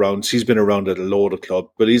done the rounds. He's been around at a load of club,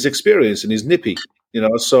 but he's experienced and he's nippy.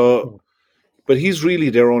 So but he's really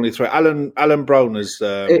their only threat. Alan Brown is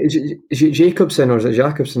Jacobson, or is it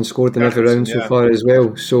Jacobson, scored in every round so far as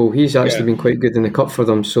well. So he's actually been quite good in the cup for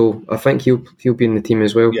them. So I think he'll be in the team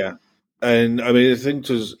as well. Yeah, and I mean, I think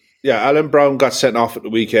Alan Brown got sent off at the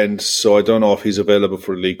weekend, so I don't know if he's available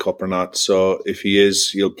for the League Cup or not. So if he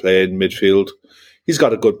is, he'll play in midfield. He's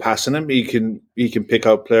got a good pass in him. He can pick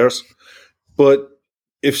out players, but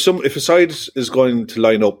if a side is going to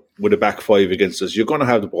line up with a back five against us, you're going to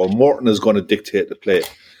have the ball. Morton is going to dictate the play.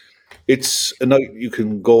 It's a night you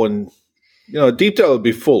can go and, Deepdale will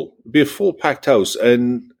be full. It'll be a full packed house.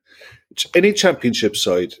 And any championship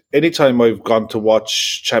side, anytime I've gone to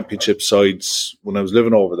watch championship sides when I was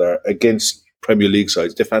living over there against Premier League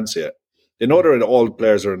sides, they fancy it. They know that all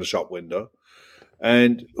players are in the shop window.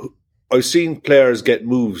 And I've seen players get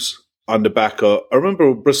moves on the back of, I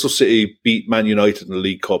remember Bristol City beat Man United in the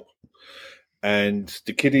League Cup, and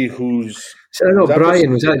the kiddie who's... was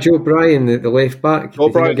that Joe Bryan, the left back? Joe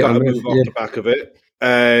Bryan got a move off the back of it,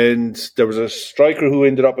 and there was a striker who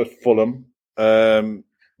ended up at Fulham. The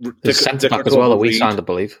centre-back as well that we signed, I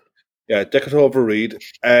believe. Yeah, Decatur-Reid,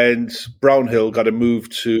 and Brownhill got a move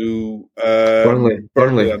to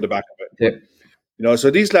Burnley on the back of it. Yep.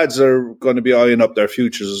 So these lads are going to be eyeing up their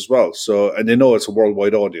futures as well. So, and they know it's a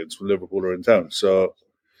worldwide audience when Liverpool are in town. So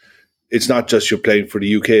it's not just you're playing for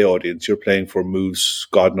the UK audience; you're playing for moves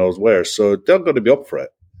God knows where. So they're going to be up for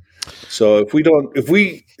it. So if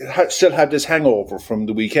we still have this hangover from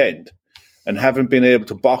the weekend and haven't been able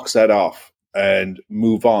to box that off and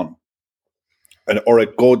move on, or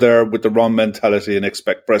go there with the wrong mentality and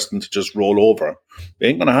expect Preston to just roll over, it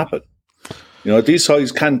ain't going to happen. These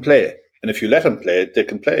sides can play. And if you let them play it, they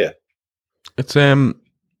can play it. It's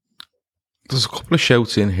there's a couple of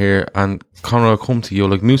shouts in here, and Conor, I'll come to you.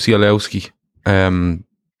 Like Musialowski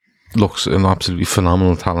looks an absolutely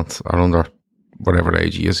phenomenal talent at under whatever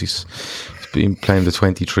age he is. He's been playing the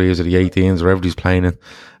 23s or the 18s, wherever he's playing in.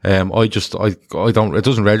 I don't, it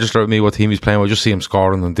doesn't register with me what team he's playing. I just see him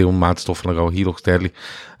scoring and doing mad stuff, and I go, he looks deadly.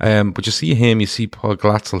 But you see Paul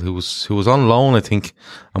Glatzel, who was on loan, I think,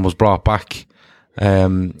 and was brought back.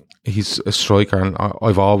 He's a striker, and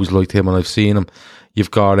I've always liked him, and I've seen him.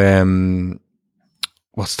 You've got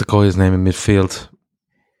what's the guy's name in midfield?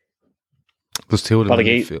 There's two of them in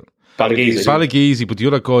midfield. Balagizi, but the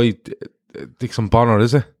other guy, Dixon Bonner,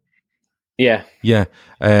 is it? Yeah. Yeah.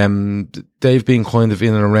 They've been kind of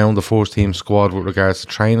in and around the first team squad with regards to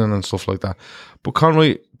training and stuff like that. But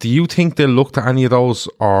Conroy, do you think they'll look to any of those,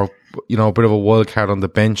 or a bit of a wild card on the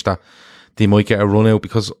bench that they might get a run out?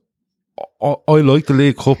 Because I like the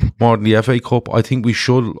League Cup more than the FA Cup. I think I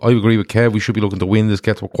agree with Kev, we should be looking to win this,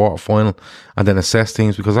 get to a quarter final, and then assess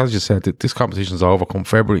things, because as you said, this competition's over come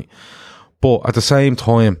February. But at the same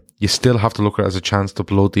time, you still have to look at it as a chance to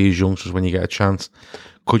blood these youngsters when you get a chance.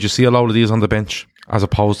 Could you see a lot of these on the bench as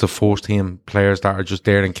opposed to first team players that are just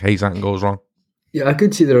there in case anything goes wrong? Yeah, I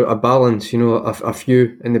could see there a balance, a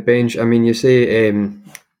few in the bench. I mean, you say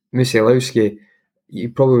Musialowski,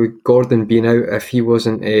 Gordon being out, if he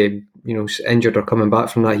wasn't injured or coming back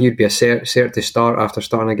from that, he'd be a cert to start after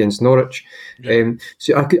starting against Norwich. Yeah.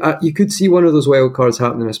 So you could see one of those wild cards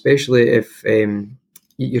happening, especially if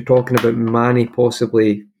you're talking about Manny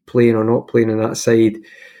possibly playing or not playing on that side.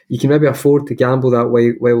 You can maybe afford to gamble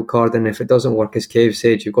that wild card, and if it doesn't work, as Kev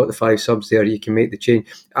said, you've got the 5 subs there, you can make the change.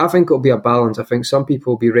 I think it'll be a balance. I think some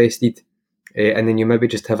people will be rested, and then you maybe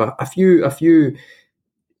just have a few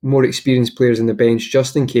more experienced players in the bench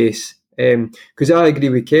just in case. Because I agree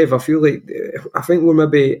with Kev. I think we're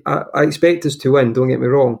maybe. I expect us to win. Don't get me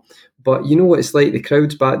wrong, but you know what it's like. The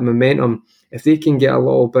crowd's back, the momentum. If they can get a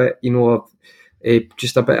little bit,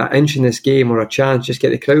 just a bit of inch in this game or a chance, just get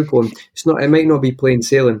the crowd going. It might not be plain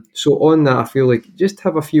sailing. So on that, I feel like just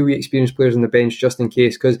have a few experienced players on the bench just in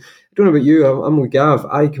case. Because I don't know about you, I'm with Gav.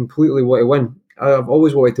 I completely want to win. I've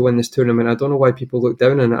always wanted to win this tournament. I don't know why people look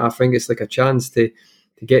down on it. I think it's like a chance to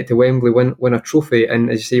get to Wembley, win a trophy, and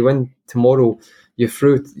as you say, win tomorrow, you're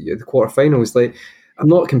through the quarterfinals. Like, I'm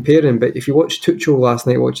not comparing, but if you watch Tuchel last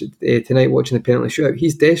night, tonight watching the penalty shootout,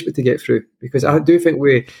 he's desperate to get through, because I do think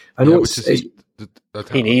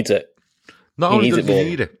he needs it. Not only does he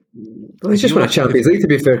need it, well, he's just won a Champions League, to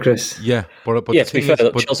be fair, Chris. Yeah, but to be fair,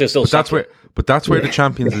 Chelsea are still. But that's where the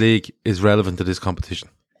Champions League is relevant to this competition,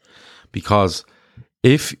 because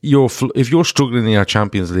if you're struggling in your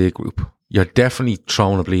Champions League group, you're definitely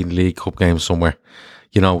throwing a bleeding League Cup game somewhere,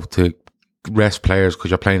 to rest players because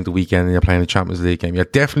you're playing the weekend and you're playing the Champions League game. You're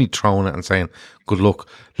definitely throwing it and saying, good luck.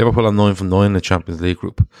 Liverpool are 9 from 9 in the Champions League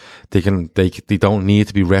group. They don't need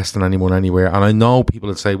to be resting anyone anywhere. And I know people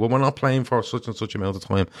would say, well, we're not playing for such and such amount of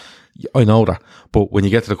time. I know that. But when you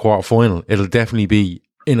get to the quarter final, it'll definitely be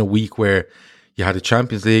in a week where you had a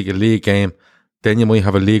Champions League, a league game, then you might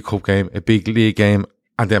have a League Cup game, a big league game,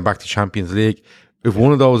 and then back to Champions League. If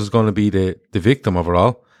one of those is going to be the victim of it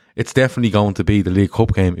all, it's definitely going to be the League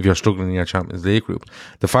Cup game if you're struggling in your Champions League group.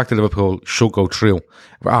 The fact that Liverpool should go through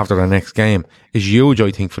after the next game is huge,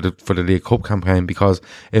 I think, for the League Cup campaign, because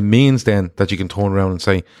it means then that you can turn around and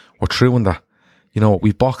say, we're through in that. You know,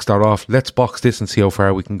 we boxed that off. Let's box this and see how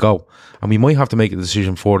far we can go. And we might have to make a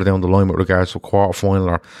decision further down the line with regards to a quarter final,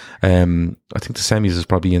 or I think the semis is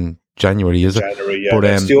probably in January, is it? January, yeah. But,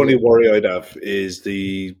 that's the only worry I'd have is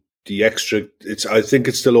the extra. I think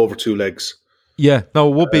it's still over 2 legs. Yeah,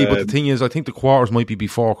 no, it would be, but the thing is, I think the quarters might be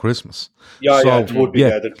before Christmas. Yeah, so, it would be.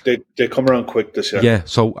 Yeah, they come around quick this year. Yeah,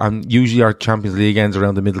 so usually our Champions League ends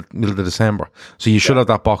around the middle of December, so you should have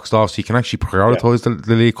that boxed off, so you can actually prioritise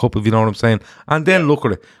the League Cup, if you know what I'm saying, and then look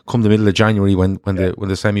at it come the middle of January when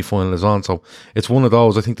the semi final is on. So it's one of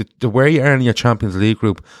those. I think the where you are in your Champions League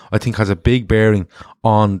group, I think, has a big bearing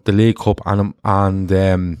on the League Cup and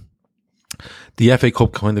the FA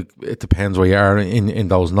Cup. Kind of, it depends where you are in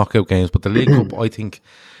those knockout games, but the League Cup, I think,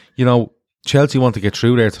 you know, Chelsea want to get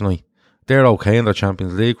through there tonight. They're okay in their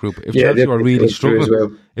Champions League group. If Chelsea were really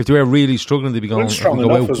struggling, if they were really struggling, they'd be going, strong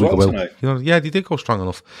enough as well tonight. You know, yeah, they did go strong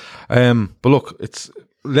enough. But look,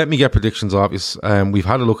 let me get predictions, obvious. We've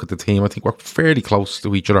had a look at the team. I think we're fairly close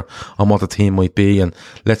to each other on what the team might be, and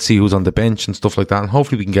let's see who's on the bench and stuff like that. And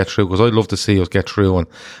hopefully we can get through, because I'd love to see us get through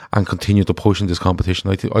and continue to push in this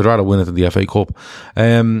competition. I'd rather win it than the FA Cup.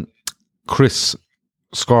 Chris,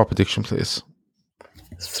 score prediction, please.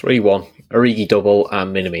 3-1. Origi double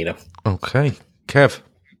and Minamino. Okay. Kev?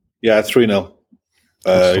 Yeah, 3-0.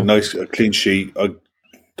 Nice clean sheet.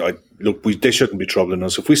 Look, they shouldn't be troubling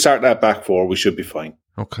us. If we start that back four, we should be fine.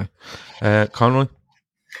 Okay. Conroy?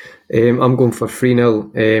 I'm going for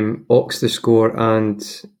 3-0. Ox to score, and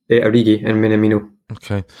Origi and Minamino.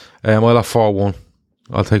 Okay. I'll have 4-1.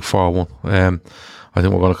 I'll take 4-1. I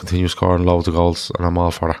think we're going to continue scoring loads of goals, and I'm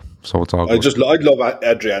all for that. So it's all good. I'd love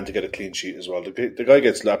Adrian to get a clean sheet as well. The guy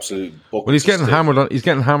gets absolute buckets. Well, he's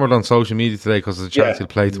getting hammered on social media today because there's a chance he'll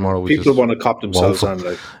play tomorrow. People want to cop themselves on,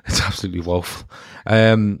 like. It's absolutely woeful.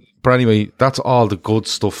 But anyway, that's all the good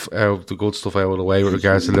stuff out of the way with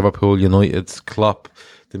regards to Liverpool, United, Klopp,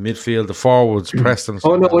 the midfield, the forwards, Preston.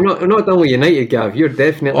 Oh no, we're not done with United, Gav. You're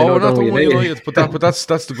definitely not done with United. But that's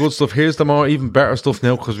the good stuff. Here's the even better stuff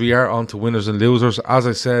now, because we are on to winners and losers. As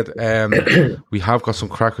I said, we have got some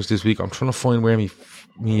crackers this week. I'm trying to find where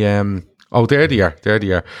there they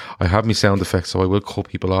are. I have my sound effects, so I will cut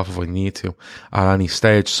people off if I need to at any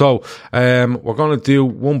stage. So we're going to do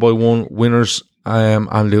one by one winners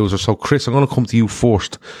and loser. So Chris, I'm going to come to you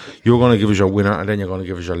first. You're going to give us your winner, and then you're going to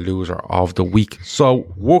give us your loser of the week.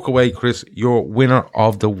 So walk away, Chris, your winner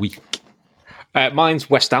of the week. Mine's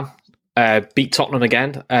West Ham. Beat Tottenham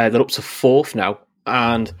again. They're up to 4th now,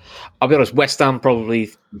 and I'll be honest, West Ham probably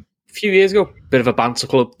a few years ago, bit of a banter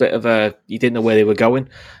club, you didn't know where they were going,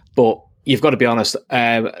 but you've got to be honest,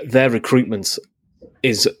 their recruitment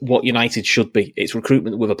is what United should be. It's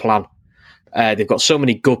recruitment with a plan. They've got so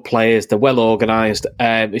many good players. They're well organised.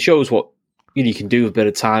 It shows what you can do with a bit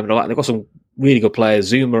of time and all that. They've got some really good players.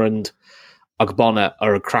 Zuma and Ogbonna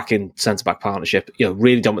are a cracking centre-back partnership. You know,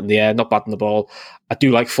 really dominant in the air, not bad on the ball. I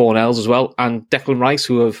do like Fornells as well. And Declan Rice,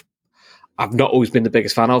 who I've not always been the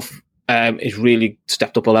biggest fan of, is really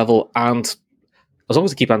stepped up a level. And as long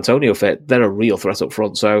as they keep Antonio fit, they're a real threat up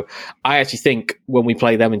front. So I actually think when we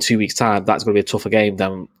play them in 2 weeks' time, that's going to be a tougher game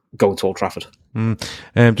than going to Old Trafford.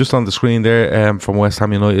 Just on the screen there, from West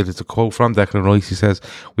Ham United, it's a quote from Declan Rice. He says,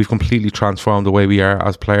 "We've completely transformed the way we are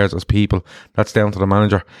as players, as people. That's down to the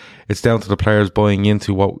manager. It's down to the players buying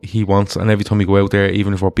into what he wants, and every time we go out there,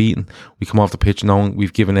 even if we're beaten, we come off the pitch knowing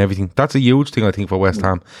we've given everything." That's a huge thing, I think, for West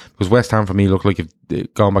Ham, because West Ham for me looked like, if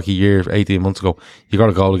gone back a year, 18 months ago, you got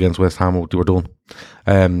a goal against West Ham, they were done.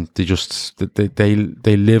 They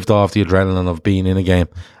lived off the adrenaline of being in a game,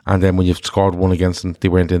 and then when you've scored one against them, they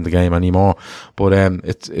weren't in the game anymore. But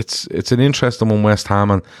it's an interesting one, West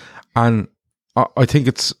Ham, and I think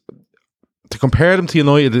it's, to compare them to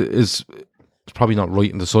United is probably not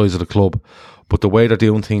right in the size of the club, but the way they're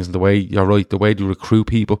doing things, and the way, you're right, the way they recruit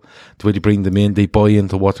people, the way they bring them in, they buy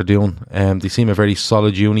into what they're doing. They seem a very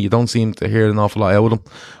solid unit. You don't seem to hear an awful lot out of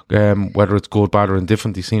them, whether it's good, bad or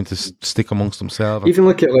indifferent. They seem to stick amongst themselves. Even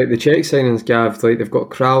look at like the Czech signings, Gav. Like they've got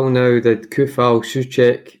Kral now, the Kufal,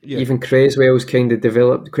 Souček, even Creswell's kind of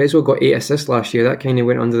developed. Creswell got 8 assists last year. That kind of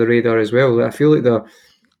went under the radar as well. I feel like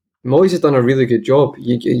Moyes has done a really good job.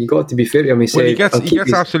 You got to be fair to him. He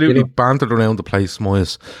gets absolutely bantered around the place,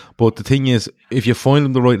 Moyes. But the thing is, if you find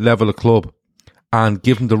him the right level of club and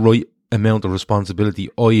give him the right amount of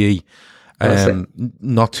responsibility, i.e.,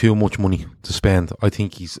 Not too much money to spend. I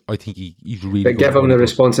think he's really. But give him the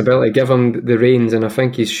responsibility, give him the reins, and I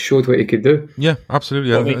think he's showed what he could do. Yeah,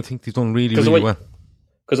 absolutely. I think he's done really well.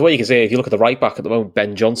 Because the way you can say, if you look at the right back at the moment,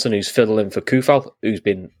 Ben Johnson, who's fiddling for Kufal, who's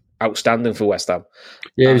been outstanding for West Ham.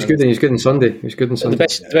 Yeah, he was good. He was good on Sunday. The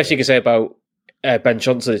best you can say about Ben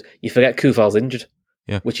Johnson is you forget Kufal's injured.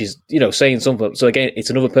 Yeah, which is saying something. So again, it's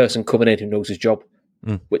another person coming in who knows his job,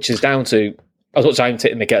 which is down to as much as I'm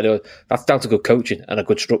taking Mikel. That's down to good coaching and a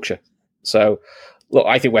good structure. So look,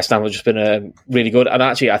 I think West Ham have just been really good, and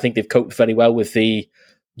actually, I think they've coped very well with the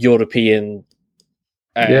European.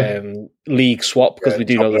 League swap, because we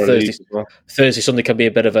do know that Thursday Sunday can be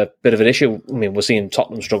a bit of an issue. I mean, we're seeing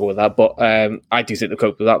Tottenham struggle with that, but I do think they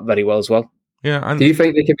cope with that very well as well. Yeah. And do you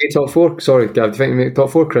think they can make top four? Sorry, Gav, do you think they can make top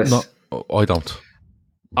four, Chris? No, I don't.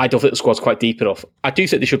 I don't think the squad's quite deep enough. I do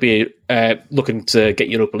think they should be looking to get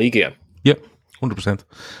Europa League again. Yeah, 100%.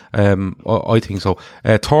 I think so.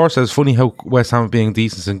 Thor says, funny how West Ham being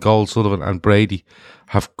decent in goals, Sullivan and Brady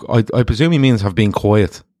have. I presume he means have been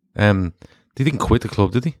quiet. They didn't quit the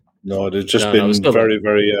club, did they? No, they've just been very,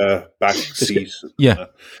 very backseat. Yeah,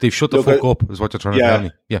 they've shut the fuck up, is what you're trying to tell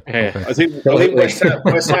me. Yeah. Okay. I think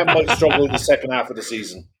West Ham might struggle in the second half of the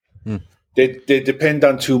season. They depend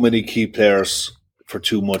on too many key players for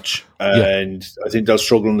too much, and I think they'll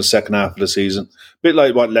struggle in the second half of the season. A bit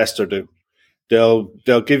like what Leicester do.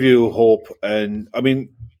 They'll give you hope, and I mean,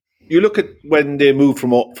 you look at when they moved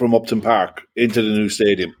from Upton Park into the new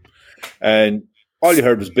stadium, and all you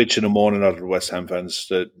heard was bitching and moaning out of the West Ham fans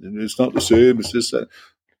that it's not the same. It's this.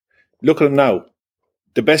 Look at them now.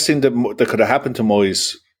 The best thing that could have happened to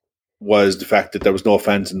Moyes was the fact that there was no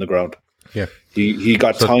fans in the ground. Yeah, he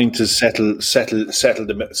got time to settle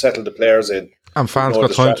the players in. And fans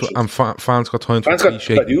got time to. Fans got time to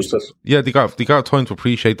appreciate. Got used to it. Yeah, they got time to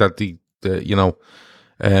appreciate that the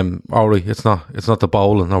Ori, it's not the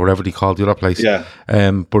bowling or whatever they call the other place. Yeah.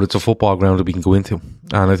 But it's a football ground that we can go into,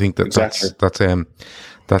 and I think that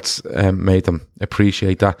that's made them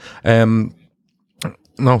appreciate that.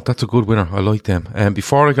 No, that's a good winner. I like them.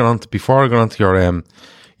 Before I get on to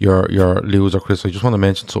your loser, Chris, I just want to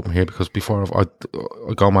mention something here, because before I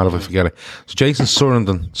go mad if I forget it. So Jason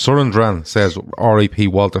Surendran says R.I.P.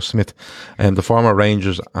 Walter Smith, the former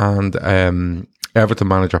Rangers and Everton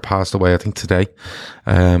manager, passed away, I think today,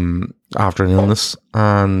 after an illness.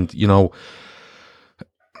 And some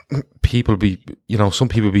people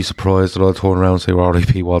be surprised that I'll turn around and say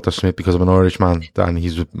R.I.P. Walter Smith, because I'm an Irishman and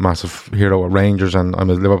he's a massive hero at Rangers, and I'm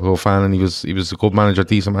a Liverpool fan, and he was a good manager,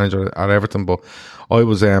 decent manager at Everton. But I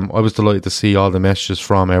was delighted to see all the messages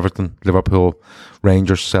from Everton, Liverpool,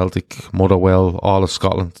 Rangers, Celtic, Motherwell, all of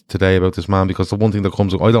Scotland today about this man, because the one thing that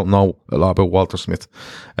comes up, I don't know a lot about Walter Smith,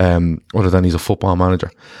 other than he's a football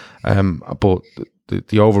manager. But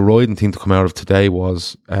the overriding thing to come out of today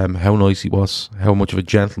was how nice he was, how much of a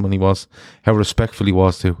gentleman he was, how respectful he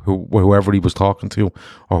was to whoever he was talking to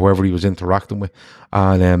or whoever he was interacting with.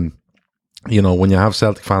 And when you have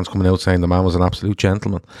Celtic fans coming out saying the man was an absolute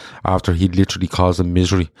gentleman after he literally caused them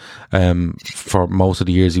misery for most of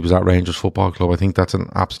the years he was at Rangers Football Club, I think that's an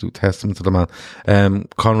absolute testament to the man.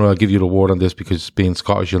 Conrad, I'll give you the word on this, because being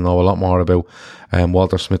Scottish, you'll know a lot more about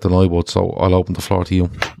Walter Smith than I would, so I'll open the floor to you.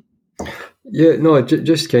 Yeah, no,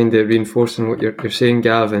 just kind of reinforcing what you're saying,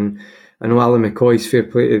 Gav. And I know Alan McCoy's, fair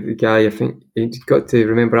play to the guy. I think you've got to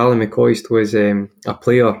remember Alan McCoy was a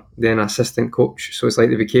player, then assistant coach. So it's like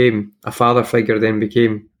they became a father figure, then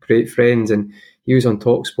became great friends. And he was on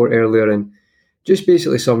TalkSport earlier and just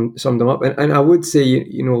basically summed them up. And I would say,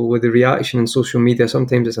 with the reaction on social media,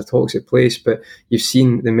 sometimes it's a toxic place, but you've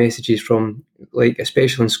seen the messages from, like,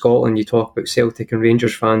 especially in Scotland, you talk about Celtic and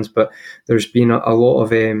Rangers fans, but there's been a lot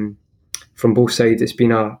of... from both sides, it's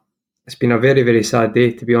been a very, very sad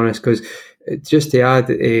day, to be honest, because just to add,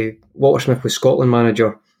 Walter Smith was Scotland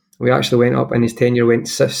manager. We actually went up in his tenure, went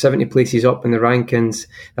 70 places up in the rankings.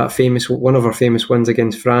 One of our famous wins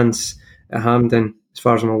against France at Hampden, as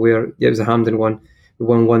far as I'm aware, it was a Hampden one. We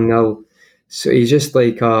won 1-0. So he's just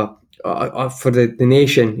like for the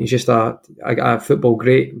nation, he's just a football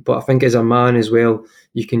great. But I think as a man as well,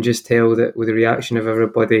 you can just tell that with the reaction of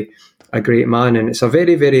everybody, a great man. And it's a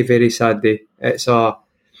very, very, very sad day. It's a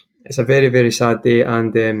very, very sad day,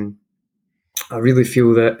 and I really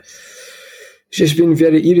feel that it's just been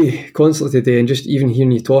very eerie constantly today. And just even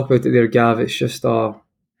hearing you talk about it there, Gav, it's just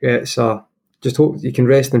just hope you can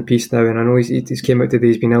rest in peace now. And I know he's came out today,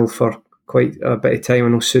 he's been ill for quite a bit of time. I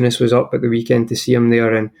know Souness was up at the weekend to see him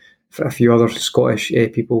there, and a few other Scottish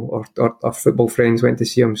people or football friends went to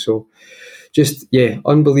see him. So just,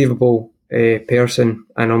 unbelievable person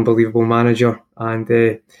and unbelievable manager. And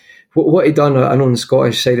what he done, I know on the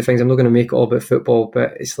Scottish side of things, I'm not going to make it all about football,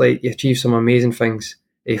 but it's like he achieved some amazing things.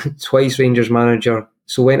 He twice Rangers manager,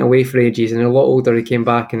 so went away for ages, and a lot older he came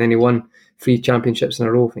back, and then he won 3 championships in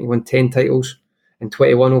a row. I think he won 10 titles and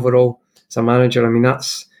 21 overall as a manager. I mean,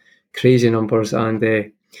 that's crazy numbers. And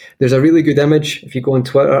there's a really good image if you go on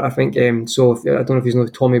Twitter, I think. I don't know if you know who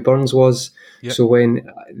Tommy Burns was. Yep. So when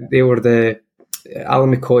they were the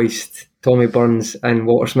Alan McCoist, Tommy Burns and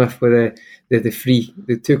Walter Smith were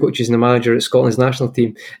the 2 coaches and the manager at Scotland's national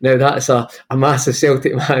team. Now that's a massive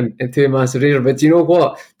Celtic man and 2 massive Rangers. But do you know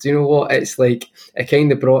what? It's like it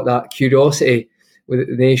kind of brought that curiosity with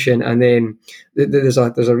the nation. And then there's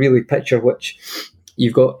a really picture which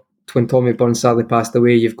you've got when Tommy Burns sadly passed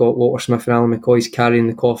away. You've got Walter Smith and Alan McCoist carrying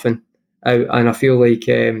the coffin out, and I feel like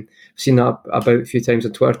I've seen that about a few times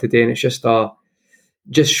on Twitter today, and it's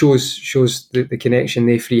just shows the connection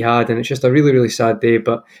they 3 had, and it's just a really, really sad day.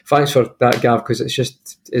 But thanks for that, Gav, because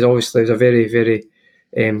it's obviously a very, very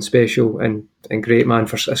special and great man,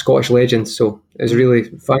 for a Scottish legend. So it's really,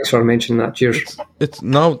 thanks for mentioning that. Cheers. There's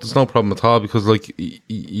no problem at all, because like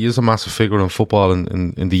he is a massive figure in football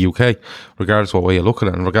in the UK, regardless of what way you look at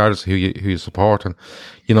it, and regardless of who you support. And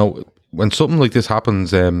you know, when something like this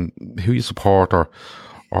happens, who you support or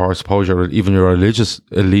I suppose even your religious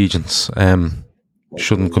allegiance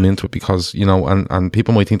shouldn't come into it, because you know, and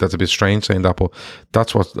people might think that's a bit strange saying that, but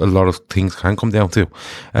that's what a lot of things can come down to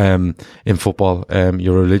in football.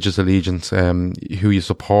 Your religious allegiance, who you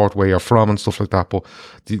support, where you're from, and stuff like that. But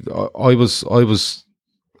I was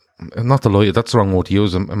not delighted, that's the wrong word to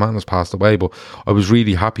use, a man has passed away, but I was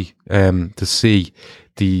really happy to see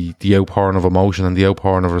the outpouring of emotion and the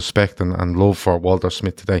outpouring of respect and love for Walter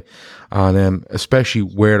Smith today, and especially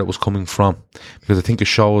where it was coming from, because I think it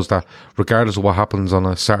shows that regardless of what happens on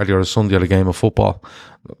a Saturday or a Sunday at a game of football,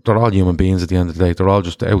 they're all human beings at the end of the day. They're all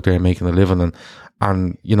just out there making a living,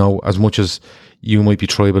 and you know, as much as you might be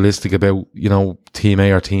tribalistic about, you know, team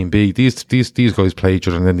A or team B, these guys play each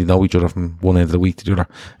other, and then they know each other from one end of the week to the other.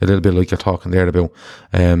 A little bit like you're talking there about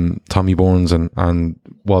Tommy Burns and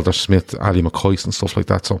Walter Smith, Ali McCoist and stuff like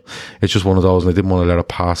that. So it's just one of those, and I didn't want to let it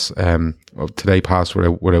pass today pass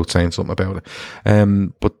without saying something about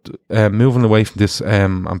it. But moving away from this,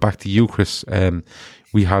 and back to you, Chris,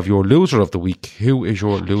 we have your loser of the week. Who is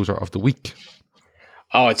your loser of the week?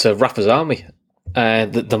 Oh, it's Rafa's Army,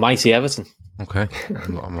 the mighty Everton. Okay,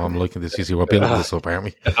 I'm liking this. We're building this up, aren't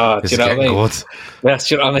we? This is getting good. Yes,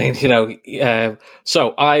 do you know what I mean? You know,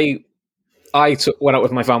 so I went out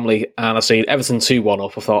with my family and I seen Everton 2-1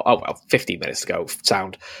 up. I thought, oh well, 15 minutes to go,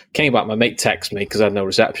 sound. Came back, my mate texted me because I had no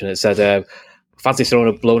reception. It said, fancy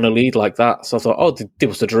blowing a lead like that. So I thought, oh, they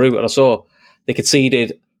must have drew. And I saw they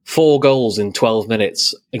conceded 4 goals in 12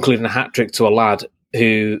 minutes, including a hat trick to a lad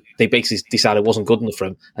who they basically decided wasn't good enough for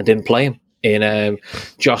him and didn't play him. In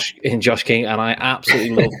Josh King, and I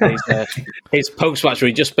absolutely love his post match where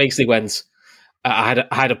he just basically went, I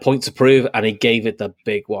had a point to prove, and he gave it the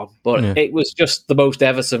big one. But It was just the most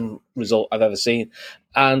Everton result I've ever seen,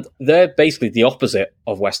 and they're basically the opposite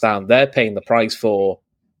of West Ham. They're paying the price for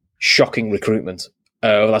shocking recruitment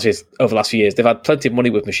over the last few years. They've had plenty of money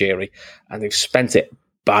with Moshiri, and they've spent it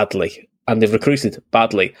badly, and they've recruited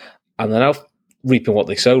badly, and they're now reaping what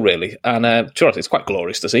they sow, really. And sure, it's quite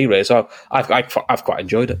glorious to see, really. So I've quite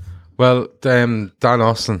enjoyed it. Well, Dan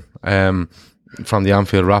Austin from the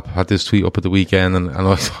Anfield Wrap had this tweet up at the weekend, and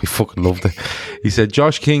I fucking loved it. He said,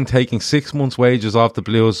 Josh King taking 6 months' wages off the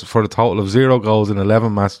Blues for a total of 0 goals in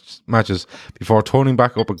 11 matches before turning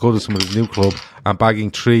back up at Goodison with his new club and bagging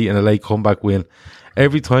 3 in a late comeback win.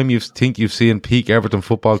 Every time you think you've seen peak Everton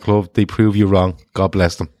Football Club, they prove you wrong. God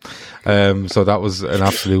bless them. So that was an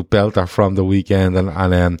absolute belter from the weekend, and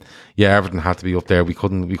Everton had to be up there. We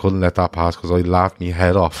couldn't let that pass, because I laughed my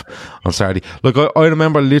head off on Saturday. Look, I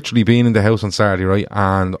remember literally being in the house on Saturday, right,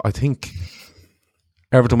 and I think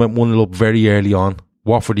Everton went 1-0 up very early on.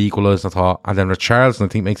 Watford equalised, I thought, and then Richarlison, I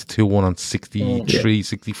think, makes it 2-1 on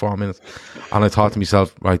 64 minutes. And I thought to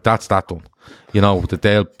myself, right, that's that done. You know, that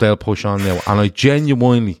they'll push on now. And I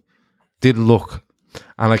genuinely did look,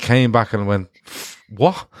 and I came back and went,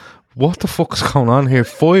 what the fuck's going on here?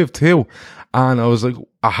 5-2. And I was like,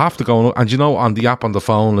 I have to go. And you know, on the app on the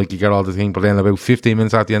phone, like, you get all the things, but then about 15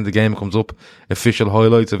 minutes at the end of the game, it comes up, official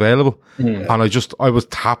highlights available. And I was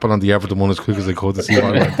tapping on the Everton one as quick as I could to see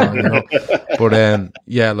what went on, you know. But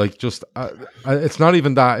it's not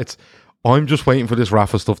even that. I'm just waiting for this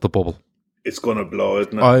Rafa stuff to bubble. It's gonna blow,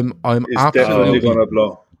 isn't it? I'm it's definitely gonna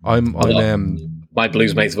blow. I'm My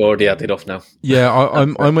Blues mates have already had enough now. Yeah,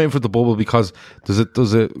 I'm waiting for the bubble because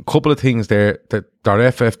there's a couple of things there that their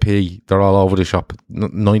FFP, they're all over the shop.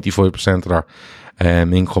 95% of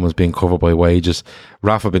their income is being covered by wages.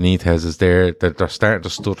 Rafa Benitez is there. They're starting to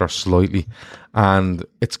stutter slightly, and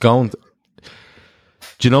it's going.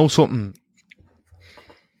 Do you know something?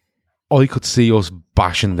 I could see us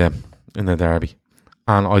bashing them in the derby,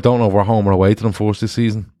 and I don't know if we're home or away to them first this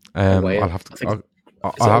season. I'll have to.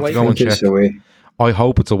 I'll have to go and check. I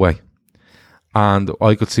hope it's away, and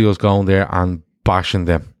I could see us going there and bashing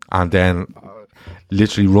them, and then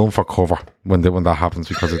literally run for cover when that happens,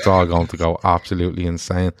 because it's all going to go absolutely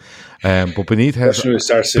insane. But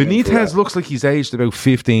Benitez looks like he's aged about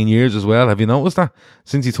 15 years as well. Have you noticed that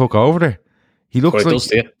since he took over there? He looks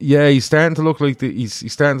he's starting to look like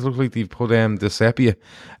he's starting to look like they've put the sepia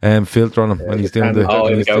filter on him when he's doing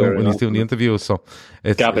the interviews. So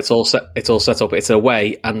it's all set up. It's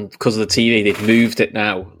away, and because of the TV, they've moved it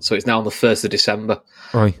now, so it's now on the 1st of December.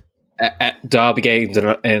 Right. Derby games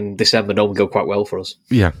in December normally go quite well for us.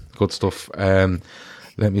 Yeah, good stuff.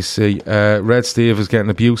 Let me see. Red Steve is getting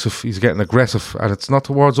abusive. He's getting aggressive, and it's not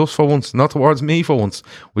towards us for once, not towards me for once,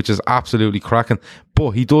 which is absolutely cracking.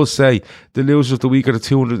 But he does say the losers of the week are the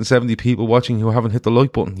 270 people watching who haven't hit the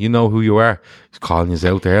like button. You know who you are. He's calling you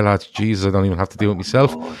out there, lads. Jesus, I don't even have to do it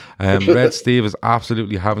myself. Red Steve is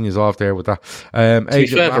absolutely having you off there with that. To be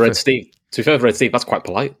fair for Red Steve, that's quite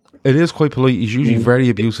polite. It is quite polite. He's usually very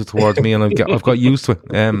abusive towards me, and I've got used to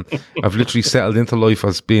it. I've literally settled into life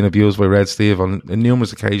as being abused by Red Steve on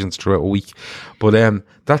numerous occasions throughout a week. But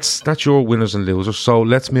that's your winners and losers. So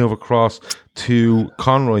let's move across to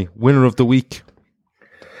Conroy, winner of the week.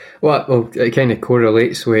 Well, it kind of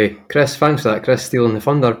correlates with Chris. Thanks for that, Chris, stealing the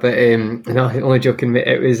thunder. But no, only joking, mate.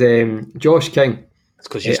 It was Josh King. It's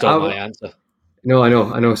because you stole my answer. No, I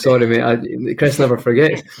know. Sorry, mate. Chris never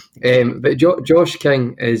forgets. But Josh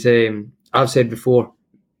King is, I've said before,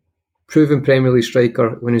 proven Premier League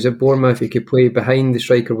striker. When he was at Bournemouth, he could play behind the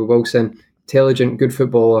striker with Wilson. Intelligent, good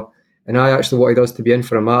footballer. And what he does to be in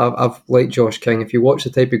for him. I've liked Josh King. If you watch the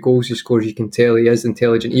type of goals he scores, you can tell he is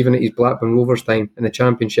intelligent, even at his Blackburn Rovers time in the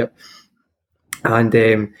Championship. And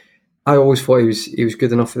I always thought he was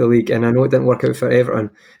good enough for the league, and I know it didn't work out for Everton,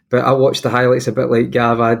 but I watched the highlights a bit like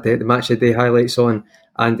Gav had the match of the day highlights on,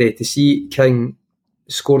 and to see King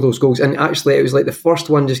score those goals, and actually it was like the first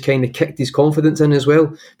one just kind of kicked his confidence in as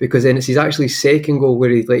well, because then it's his actually second goal where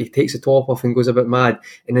he takes the top off and goes a bit mad,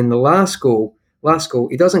 and in the last goal,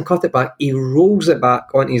 he doesn't cut it back, he rolls it back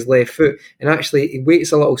on his left foot, and actually he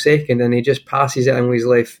waits a little second and he just passes it in with his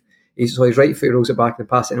left, his right foot rolls it back and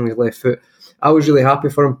passes it in with his left foot. I was really happy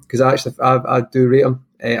for him because I do rate him,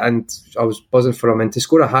 and I was buzzing for him. And to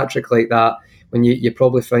score a hat-trick like that, when you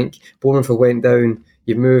probably think Bournemouth went down,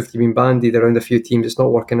 you've moved, you've been bandied around a few teams, it's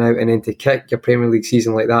not working out, and then to kick your Premier League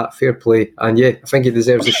season like that, fair play. And yeah, I think he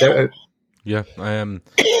deserves a shout-out. Yeah,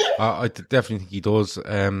 I definitely think he does.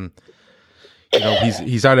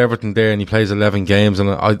 He's at Everton there and he plays 11 games, and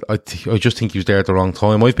I just think he was there at the wrong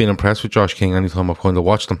time. I've been impressed with Josh King anytime I've kind of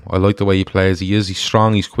watched him. I like the way he plays. He's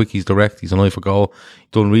strong, he's quick, he's direct, he's an eye for goal.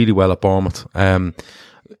 He's done really well at Bournemouth.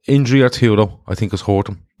 Injury or two though, I think has hurt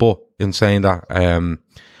him. But in saying that, to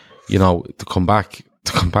come back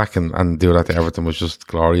and do that to Everton was just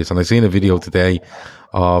glorious. And I seen a video today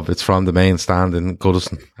of it's from the main stand in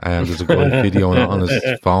Goodison, and there's a good video on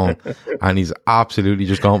his phone, and he's absolutely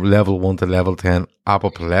just gone from level 1 to level 10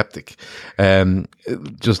 apoplectic. It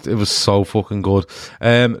was so fucking good.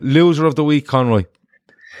 Loser of the week, Conroy.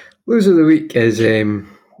 Loser of the week is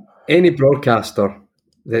any broadcaster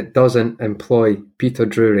that doesn't employ Peter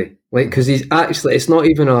Drury. Because he's actually, it's not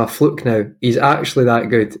even a fluke now. He's actually that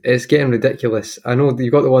good. It's getting ridiculous. I know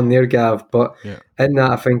you got the one there, Gav, but in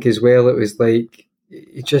that, I think as well, it was like,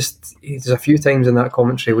 there's a few times in that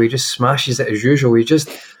commentary where he just smashes it as usual.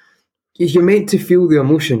 You're meant to feel the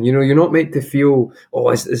emotion. You're not meant to feel,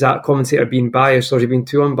 is that commentator being biased or is he being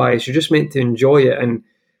too unbiased? You're just meant to enjoy it. And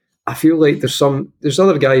I feel like there's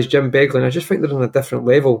other guys, Jim Beglin, I just think they're on a different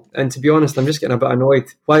level. And to be honest, I'm just getting a bit annoyed.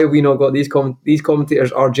 Why have we not got these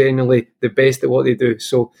commentators are genuinely the best at what they do.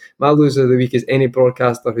 So my loser of the week is any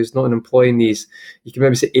broadcaster who's not employing these. You can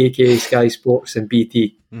maybe say AKA Sky Sports and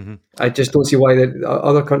BT. Mm-hmm. I just don't see why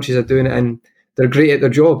other countries are doing it, and they're great at their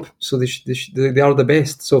job. So they are the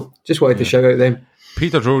best. So just wanted to shout out them.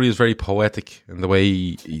 Peter Drury is very poetic in the way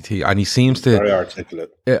he seems to very articulate.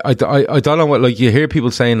 I don't know what, like, you hear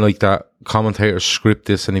people saying like that commentators script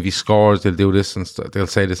this, and if he scores they'll do this and they'll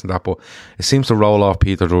say this and that, but it seems to roll off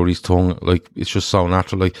Peter Drury's tongue like it's just so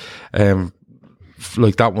natural. Like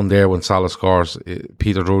like that one there when Salah scores,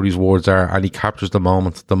 Peter Drury's words are, and he captures the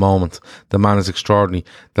moment. The man is extraordinary.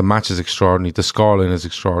 The match is extraordinary. The scoreline is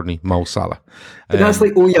extraordinary. Mo Salah. But that's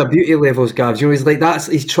like, oh yeah, beauty levels, Gavs. You know, he's like,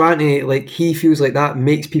 he's trying to, like, he feels like that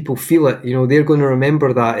makes people feel it. You know, they're going to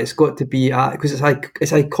remember that. It's got to be, because it's like,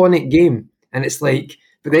 it's an iconic game. And it's like,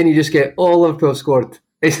 but then you just get, Liverpool scored.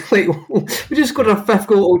 It's like, we just got a 5th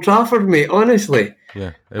goal at Old Trafford, mate, honestly.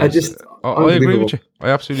 Yeah. I agree with you. I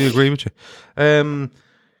absolutely agree with you.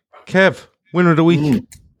 Kev, winner of the week.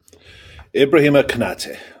 Ibrahima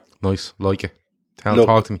Konate. Nice, like it.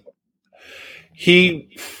 Talk to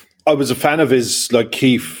me. I was a fan of his, like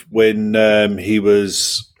Keith, when he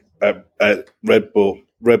was at Red Bull,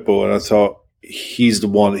 and I thought he's the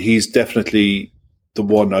one. He's definitely the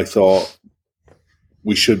one I thought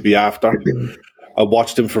we should be after. I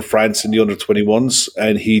watched him for France in the under-21s,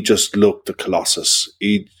 and he just looked a colossus.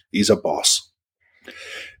 He's a boss.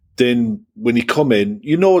 Then when he come in,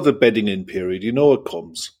 you know the bedding in period, you know it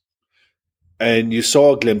comes. And you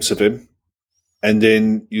saw a glimpse of him, and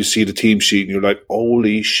then you see the team sheet, and you're like,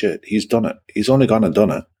 holy shit, he's done it. He's only gone and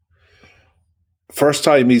done it. First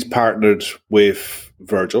time he's partnered with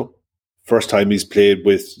Virgil. First time he's played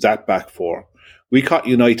with that back four. We caught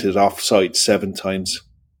United offside 7 times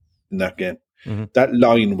in that game. Mm-hmm. That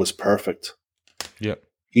line was perfect. Yeah.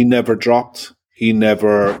 He never dropped. He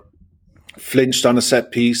never flinched on a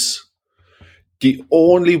set piece. The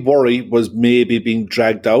only worry was maybe being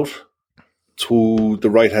dragged out to the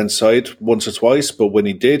right-hand side once or twice, but when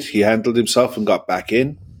he did, he handled himself and got back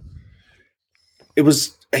in. It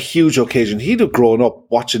was a huge occasion. He'd have grown up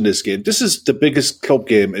watching this game. This is the biggest club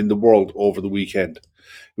game in the world over the weekend.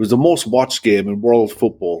 It was the most watched game in world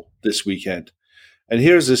football this weekend. And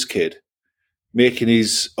here's this kid making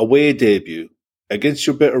his away debut against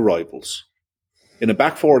your bitter rivals in a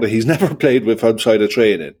back four that he's never played with outside of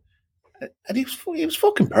training. And he was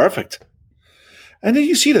fucking perfect. And then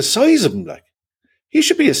you see the size of him, like, he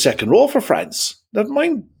should be a second row for France. Never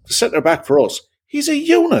mind the centre back for us. He's a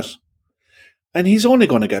unit. And he's only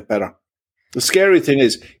going to get better. The scary thing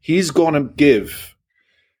is he's going to give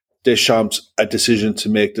Deschamps a decision to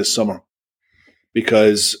make this summer,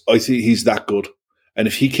 because I think he's that good. And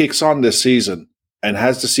if he kicks on this season and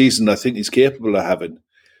has the season I think he's capable of having,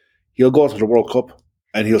 he'll go to the World Cup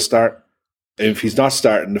and he'll start. And if he's not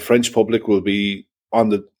starting, the French public will be on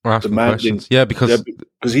the demanding. Yeah, because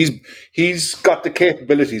he's got the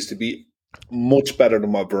capabilities to be much better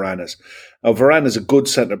than what Varane is. Now, Varane is a good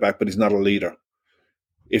centre-back, but he's not a leader.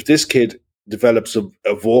 If this kid develops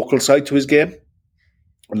a vocal side to his game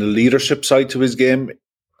and a leadership side to his game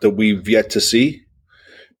that we've yet to see,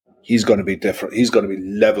 he's going to be different. He's going to be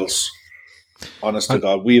levels. Honest to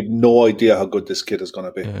God, we have no idea how good this kid is going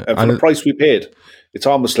to be. Yeah, and for the price we paid, it's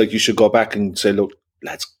almost like you should go back and say, look,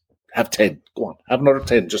 let's have 10. Go on, have another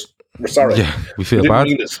 10. We're sorry. Yeah, we feel bad.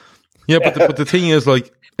 Yeah, but the thing is,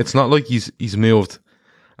 like, it's not like he's moved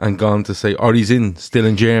and gone to say, or he's still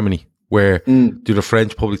in Germany, where do the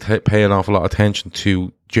French public pay an awful lot of attention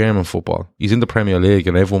to German football. He's in the Premier League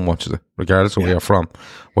and everyone watches it, regardless of where you're from,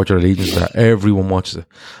 what your allegiance is. Everyone watches it.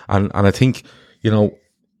 And I think, you know,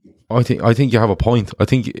 I think you have a point. I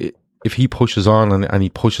think if he pushes on and he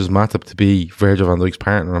pushes Matip to be Virgil van Dijk's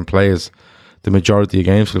partner and plays the majority of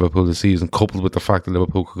games for Liverpool this season, coupled with the fact that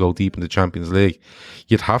Liverpool could go deep in the Champions League,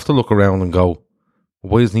 you'd have to look around and go,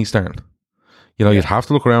 why isn't he starting? You know, you'd have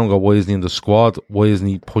to look around and go, why isn't he in the squad? Why isn't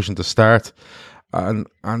he pushing to start? And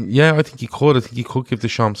yeah, I think he could. I think he could give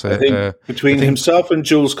Deschamps between himself and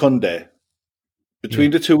Jules Koundé,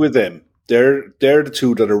 between the two of them, they're the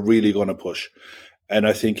two that are really going to push. And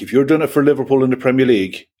I think if you're doing it for Liverpool in the Premier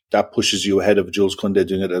League, that pushes you ahead of Jules Koundé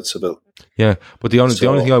doing it at Seville. Yeah, but the only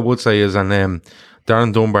thing I would say is, and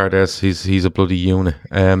Darren Dunbar, he's a bloody unit.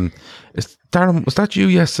 Darren, was that you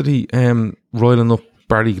yesterday roiling up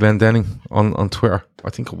Barry Glendenning on Twitter? I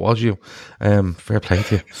think it was you. Fair play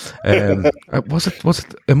to you. Was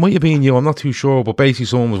it? It might have been you. I'm not too sure. But basically,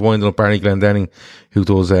 someone was winding up Barry Glendenning, who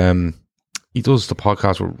does he does the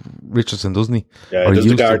podcast with Richardson, doesn't he? Yeah, he does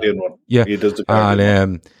the Guardian one. Yeah, he does the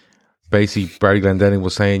Guardian one. Basically, Barry Glendenning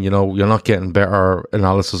was saying, you know, you're not getting better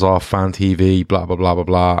analysis off Fan TV, blah blah blah blah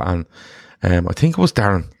blah, and I think it was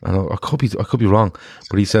Darren. I could be wrong,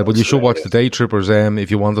 but he said, "Well, you should watch the Day Trippers if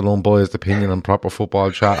you want an unbiased opinion on proper football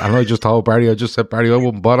chat." And I just told Barry, I just said, "Barry, I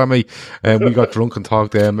wouldn't bother me." And we got drunk and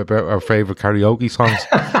talked about our favourite karaoke songs.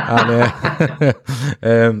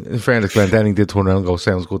 And in fairness, Glendenning did turn around and go,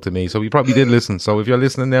 "Sounds good to me." So he probably did listen. So if you're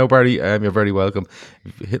listening now, Barry, you're very welcome.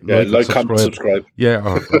 Hit like, comment, subscribe.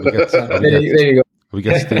 Yeah, there you go. We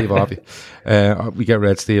get Steve off you. We get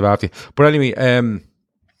Red Steve off you. But anyway,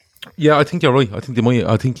 Yeah, I think you're right. I think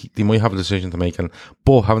they might have a decision to make.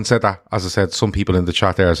 But having said that, as I said, some people in the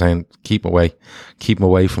chat there are saying keep him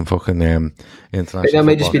away from fucking international. But that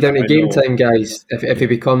might just be down to game know. time, guys. If he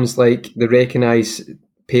becomes like the recognised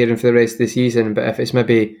pairing for the rest of the season, but if it's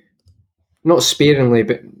maybe not sparingly,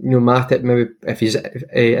 but Matip, maybe if he's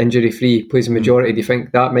injury free, plays a majority, do you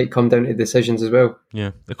think that might come down to decisions as well?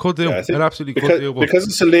 Yeah, it could do. It absolutely because, could do. Because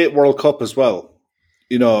it's a late World Cup as well.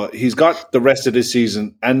 He's got the rest of this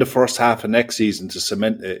season and the first half of next season to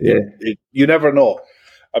cement it. You never know.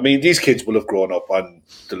 I mean, these kids will have grown up on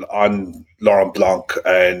Laurent Blanc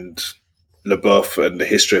and Leboeuf and the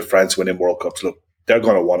history of France winning World Cups. Look, they're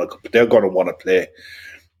going to want to play.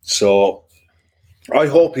 So I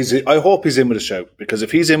hope he's in with a shout, because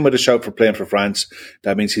if he's in with a shout for playing for France,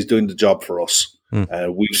 that means he's doing the job for us.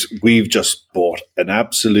 We've just bought an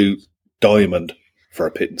absolute diamond for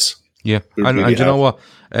a pittance. Yeah, and you know what?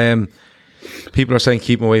 People are saying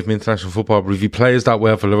keep him away from international football, but if he plays that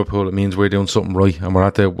well for Liverpool, it means we're doing something right, and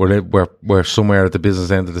we're somewhere at the business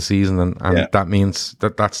end of the season, and that means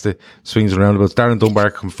that's the swings and roundabouts. Darren Dunbar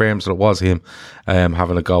confirms that it was him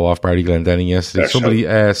having a go off Barry Glendenning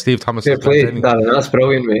yesterday. Steve Thomas. That's brilliant, mate.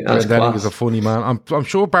 That's Glendenning is a funny man. I'm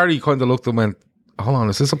sure Barry kind of looked and went, hold on,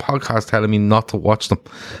 is this a podcast telling me not to watch them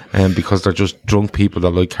because they're just drunk people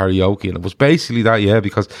that like karaoke? And it was basically that,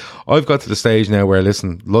 because I've got to the stage now where,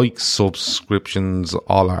 listen, likes, subscriptions,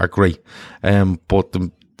 all are great, but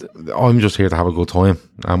I'm just here to have a good time,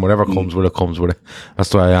 and whatever comes with it. That's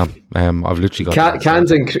the way I am. I've literally got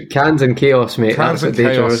cans and chaos, mate. Cans and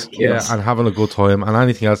chaos, and having a good time, and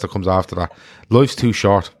anything else that comes after that. Life's too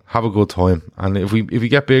short. Have a good time, and if we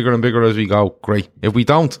get bigger and bigger as we go, great. If we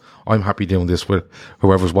don't, I'm happy doing this with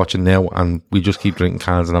whoever's watching now, and we just keep drinking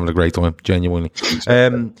cans and having a great time. Genuinely,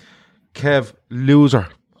 Kev, loser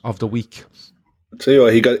of the week. I'll tell you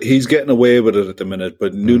what, he's getting away with it at the minute,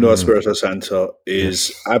 but Nuno Espirito Santo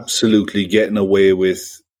is absolutely getting away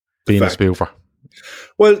with being a spoofer.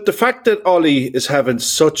 Well, the fact that Ollie is having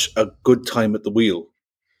such a good time at the wheel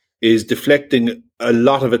is deflecting a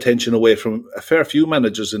lot of attention away from a fair few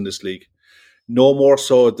managers in this league. No more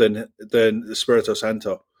so than Espirito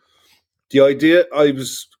Santo. The idea, do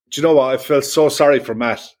you know what? I felt so sorry for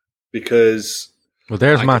Matt, because... Well,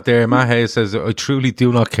 there's Matt there. Matt Hayes says, I truly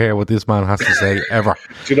do not care what this man has to say ever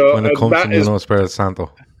when it comes to Nuno Espirito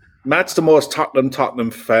Santo. Matt's the most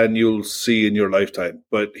Tottenham fan you'll see in your lifetime,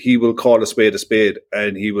 but he will call a spade,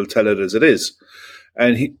 and he will tell it as it is.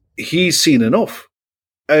 And he's seen enough.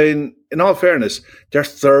 And in all fairness, they're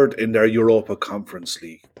third in their Europa Conference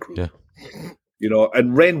League group. Yeah.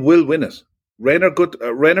 And Rennes will win it. Rennes are good.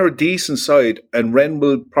 Rennes are a decent side, and Rennes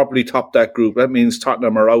will probably top that group. That means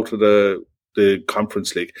Tottenham are out of the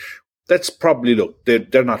Conference League. That's probably, look,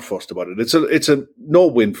 they're not fussed about it. It's a no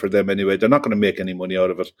win for them anyway. They're not going to make any money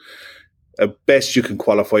out of it. At best, you can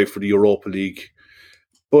qualify for the Europa League,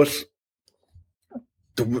 but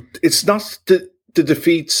it's not the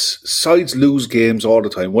defeats. Sides lose games all the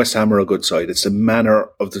time. West Ham are a good side. It's the manner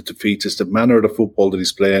of the defeats. It's the manner of the football that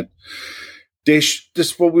he's playing. This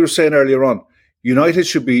is what we were saying earlier on.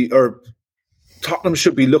 Tottenham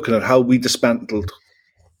should be looking at how we dismantled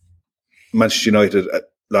Manchester United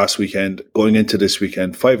last weekend, going into this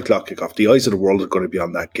weekend, 5 o'clock kickoff. The eyes of the world are going to be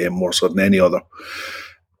on that game more so than any other.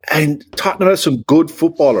 And Tottenham has some good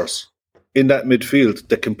footballers in that midfield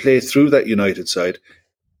that can play through that United side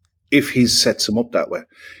if he sets them up that way.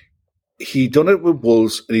 He done it with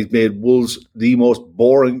Wolves, and he's made Wolves the most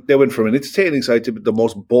boring. They went from an entertaining side to the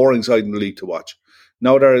most boring side in the league to watch.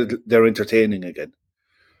 Now they're entertaining again.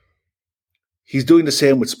 He's doing the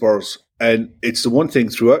same with Spurs. And it's the one thing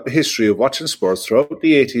throughout the history of watching Spurs, throughout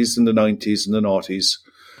the 80s and the 90s and the noughties,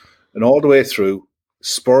 and all the way through,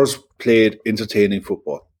 Spurs played entertaining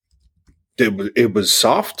football. It was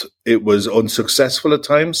soft. It was unsuccessful at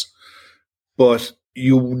times. But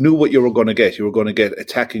you knew what you were going to get. You were going to get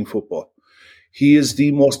attacking football. He is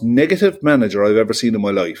the most negative manager I've ever seen in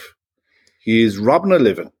my life. He is robbing a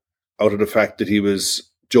living out of the fact that he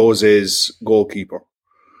was Jose's goalkeeper,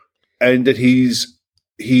 and that he's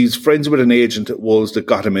friends with an agent at Wolves that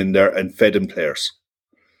got him in there and fed him players.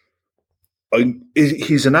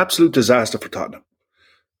 He's an absolute disaster for Tottenham.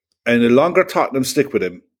 And the longer Tottenham stick with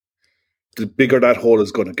him, the bigger that hole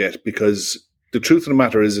is going to get, because the truth of the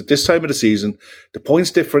matter is, at this time of the season, the points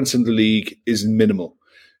difference in the league is minimal.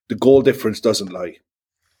 The goal difference doesn't lie.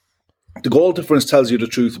 The goal difference tells you the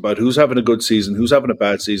truth about who's having a good season, who's having a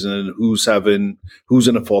bad season, and who's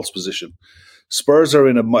in a false position. Spurs are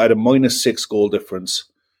at a -6 goal difference,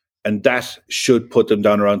 and that should put them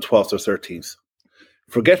down around 12th or 13th.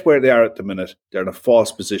 Forget where they are at the minute. They're in a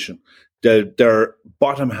false position. They're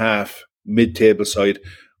bottom half, mid-table side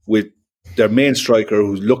with their main striker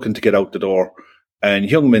who's looking to get out the door, and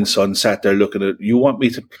Heung-Min Son sat there looking at, you want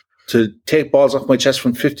me to take balls off my chest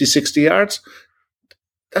from 50, 60 yards?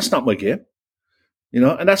 That's not my game.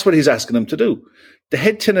 And that's what he's asking him to do. The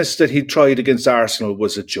head tennis that he tried against Arsenal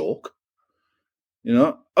was a joke.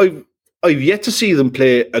 I've yet to see them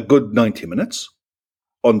play a good 90 minutes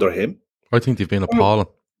under him. I think they've been appalling.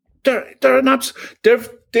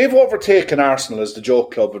 They've overtaken Arsenal as the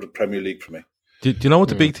joke club of the Premier League for me. Do you know what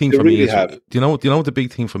the big thing for me is? Do you know what the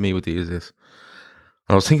big thing for me with these is?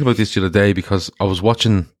 And I was thinking about this the other day because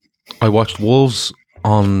I watched Wolves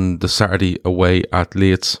on the Saturday away at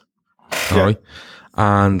Leeds, right?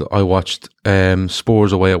 And I watched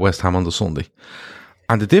Spurs away at West Ham on the Sunday.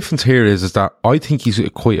 And the difference here is that I think he's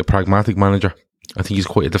quite a pragmatic manager. I think he's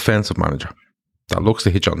quite a defensive manager that looks to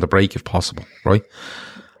hitch on the break if possible, right?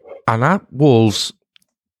 And at Wolves,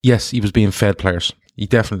 yes, he was being fed players. He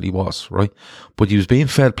definitely was, right? But he was being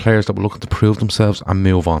fed players that were looking to prove themselves and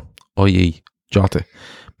move on, i.e. Jota,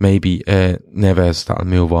 maybe Neves that'll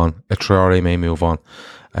move on, a Traore may move on.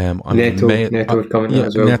 Neto would come in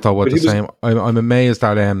as well. Neto was the same. I'm amazed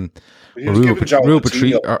that was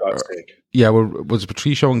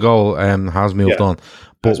Patricio in goal has moved on.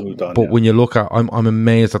 But when you look at, I'm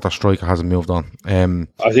amazed that striker hasn't moved on. I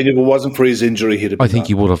think if it wasn't for his injury, he'd have. I think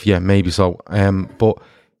he would have. Yeah, maybe so. But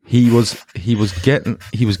he was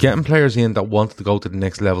getting players in that wanted to go to the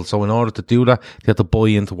next level. So in order to do that, they had to buy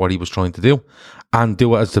into what he was trying to do and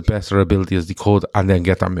do it as the best of their ability as they could, and then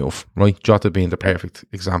get their move. Right, Jota being the perfect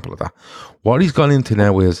example of that. What he's gone into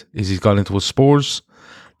now is he's gone into a Spurs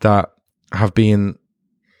that have been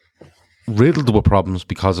riddled with problems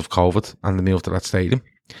because of COVID and the move to that stadium.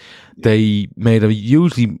 They made a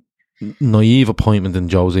hugely naive appointment in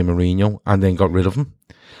Jose Mourinho and then got rid of him.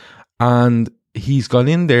 And he's gone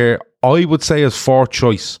in there, I would say, as fourth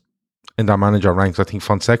choice in that manager ranks. I think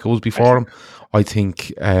Fonseca was before him. I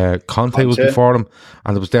think Conte was before him.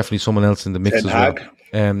 And there was definitely someone else in the mix as well.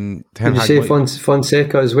 Did you say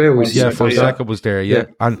Fonseca as well? Fonseca was there, yeah.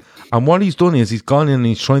 And what he's done is he's gone in and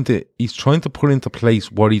he's trying to put into place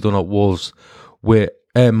what he done at Wolves with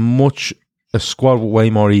a squad with way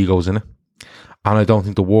more egos in it. And I don't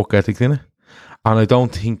think the work ethic in it. And I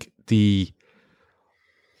don't think the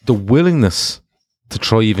willingness to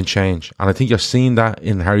try even change. And I think you're seeing that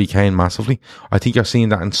in Harry Kane massively. I think you're seeing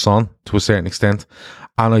that in Son to a certain extent.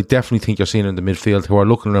 And I definitely think you're seeing it in the midfield who are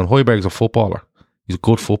looking around. Højbjerg's a footballer. He's a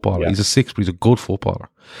good footballer. Yeah. He's a six, but he's a good footballer.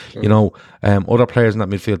 Sure. Other players in that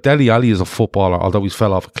midfield. Dele Alli is a footballer, although he's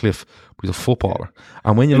fell off a cliff. But he's a footballer.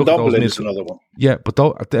 And when you look at those is another one. Yeah, but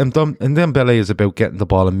Dembele is about getting the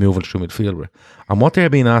ball and moving through midfield. And what they're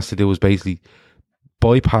being asked to do is basically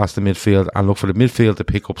bypass the midfield and look for the midfield to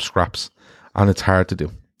pick up scraps. And it's hard to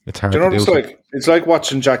do. It's like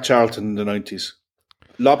watching Jack Charlton in the 90s.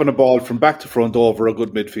 Lobbing a ball from back to front over a good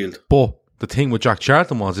midfield. But the thing with Jack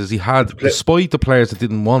Charlton is he had, despite the players that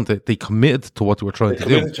didn't want it, they committed to what they were trying to do.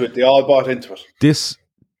 They committed to it. They all bought into it. This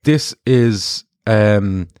is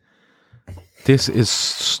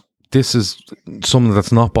something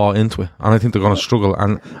that's not bought into it, and I think they're going to struggle,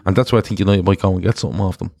 and that's why I think United might go and get something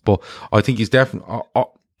off them. But I think he's definitely.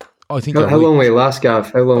 I think how long will he last,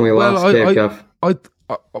 Gav? Gav?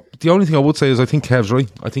 The only thing I would say is I think Kev's right.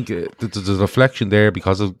 I think there's a reflection there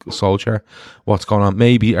because of Solskjaer, what's going on.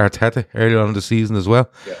 Maybe Arteta earlier on in the season as well.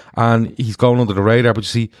 Yeah. And he's going under the radar. But you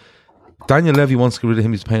see, Daniel Levy wants to get rid of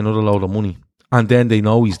him. He's paying another load of money. And then they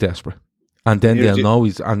know he's desperate. And then they'll know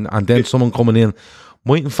he's... And then someone coming in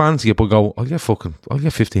mightn't fancy it, but go, I'll get 15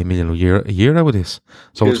 million a year out of this.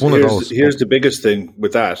 So it's one of those. Here's the biggest thing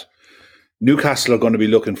with that. Newcastle are going to be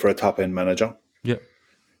looking for a top-end manager. Yeah.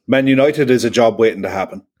 Man United is a job waiting to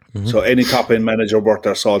happen. Mm-hmm. So any top-end manager worth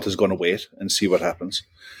their salt is going to wait and see what happens.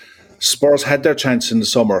 Spurs had their chance in the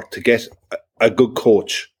summer to get a good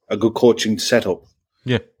coach, a good coaching setup.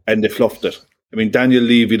 Yeah. And they fluffed it. I mean, Daniel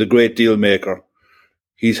Levy, the great deal maker,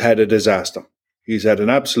 he's had a disaster. He's had an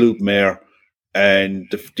absolute mare.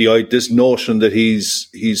 And this notion that he's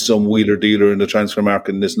some wheeler dealer in the transfer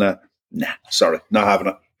market and this and that, not having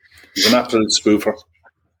it. He's an absolute spoofer.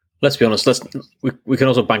 Let's be honest. We can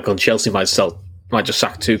also bank on Chelsea might just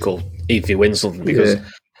sack Tuchel if he wins something because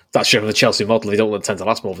that's showing the Chelsea model. They don't tend to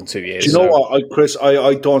last more than 2 years. Do you know what, Chris?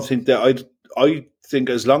 I don't think that. I think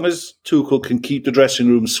as long as Tuchel can keep the dressing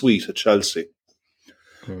room sweet at Chelsea,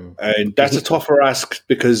 and that's a tougher ask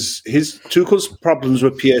because Tuchel's problems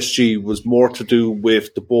with PSG was more to do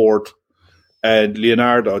with the board and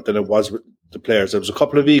Leonardo than it was with the players. There was a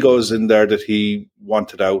couple of egos in there that he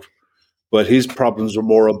wanted out. But his problems were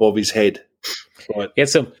more above his head. He had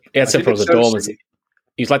some problems at Dortmund.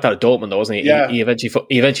 He was like that at Dortmund, though, wasn't he? Yeah. He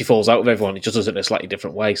eventually falls out with everyone. He just does it in a slightly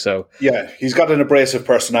different way. So yeah, he's got an abrasive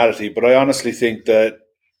personality, but I honestly think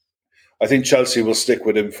Chelsea will stick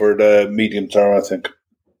with him for the medium term. I think.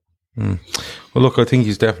 Well, look, I think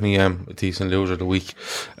he's definitely a decent loser of the week.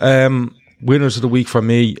 Winners of the week for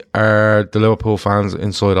me are the Liverpool fans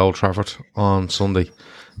inside Old Trafford on Sunday.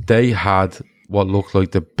 They had what looked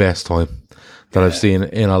like the best time that I've seen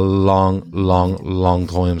in a long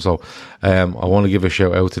time. So I want to give a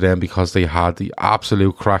shout out to them because they had the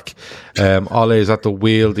absolute crack. Ole's at the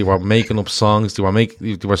wheel. They were making up songs. They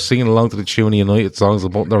were singing along to the tune of United songs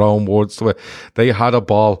and putting their own words to it. They had a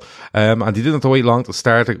ball, and they didn't have to wait long to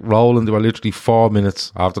start it rolling. They were literally 4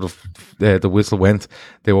 minutes after the whistle went.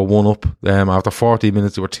 They were 1 up. After 40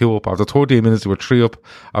 minutes, they were 2 up. After 30 minutes, they were 3 up.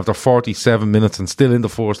 After 47 minutes, and still in the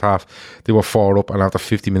first half, they were 4 up. And after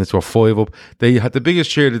 50 minutes, they were 5 up. They had the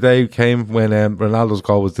biggest cheer of the day came when Ronaldo's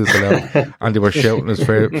goal was disallowed, and they were shouting his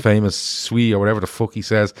famous "Sui" or whatever the fuck he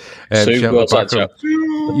says. So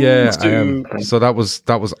that was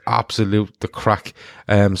absolute the crack.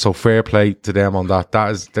 So fair play to them on that.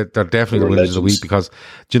 They're definitely the winners of the week because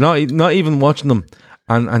do you know, not even watching them.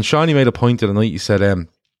 And Shawnee made a point of the night. He said,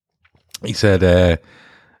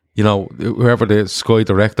 you know, whoever the Sky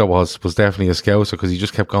director was definitely a Scouser because he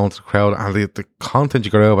just kept going to the crowd and the content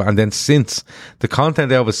you got over. And then the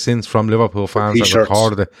content out of it since from Liverpool fans that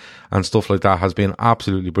recorded it and stuff like that has been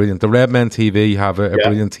absolutely brilliant. The Redmen TV have a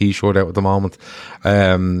brilliant T-shirt out at the moment,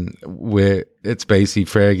 where it's basically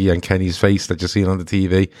Fergie and Kenny's face that you're seeing on the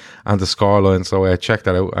TV and the scoreline. So check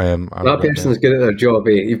that out. That person's good at their job.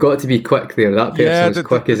 You've got to be quick there. That person's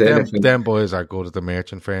quick as anything. Them boys are good at the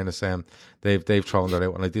merch. In fairness, they've thrown that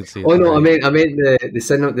out, and I did see it. Oh no, I meant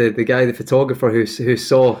the guy, the photographer who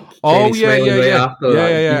saw. Oh Kenny yeah.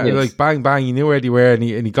 Like bang bang, he knew where they were, and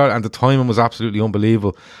he got it, and the timing was absolutely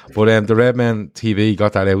unbelievable. But the Redmen TV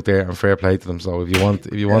got that out there, and fair play to them. So if you want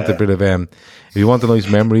a bit of if you want a nice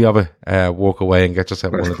memory of it, walk away and get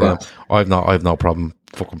yourself one of them. I've no problem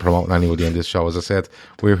fucking promoting anybody on this show. As I said,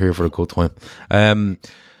 we're here for a good time.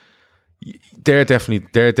 They're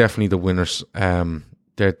definitely the winners.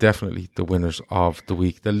 They're definitely the winners of the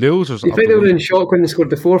week. The losers. You think they were in shock when they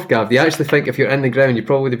scored the fourth, Gav? Do you actually think if you're in the ground, you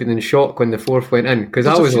probably would have been in shock when the fourth went in? Because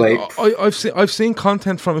I was like, I've seen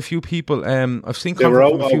content from a few people. I've seen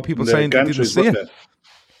content from a few people saying they didn't see it.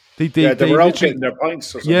 They were out getting their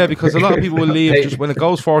points. Or something. Yeah, because a lot of people will leave just when it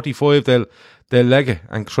goes 45. They'll leg it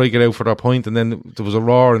and try to get out for their point, and then there was a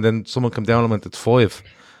roar, and then someone come down and went, "It's 5."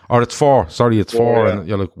 Or it's 4. Sorry, it's 4. And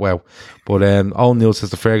you're like, wow. But Owen Neal says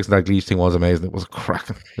the Ferguson Dalglish thing was amazing. It was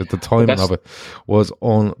cracking. The timing of it was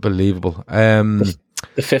unbelievable. The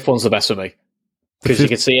fifth one's the best for me. Because you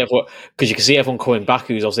can see everyone coming back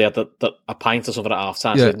who's obviously had a pint or something at half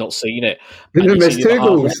time, so they've not seen it. They missed 2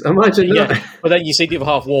 goals. Imagine that. But then you see the other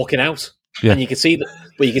half walking out. Yeah. And you can see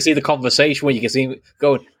the conversation where you can see him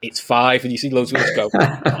going, "It's 5," and you see loads of us go,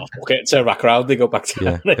 "Okay," turn back around, they go back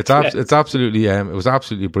to it's absolutely it was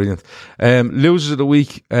absolutely brilliant. Losers of the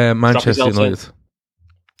week, Manchester United.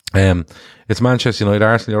 It's Manchester United.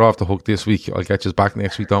 Arsenal are off the hook this week. I'll get you back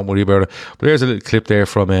next week. Don't worry about it. But here's a little clip there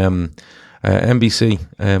from NBC,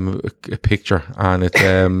 a picture, and it's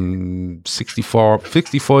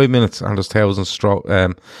 65 minutes, and there's thousands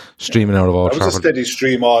streaming out of Old Trafford.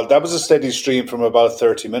 That was a steady stream from about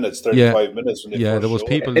 30 minutes, 35 minutes. When there was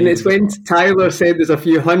people, and it's when Tyler said there's a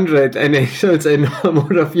few hundred, and it shows in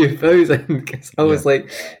more a few thousand. Because I was like,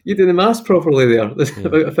 you do the maths properly there. There's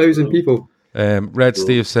about 1,000 people. Red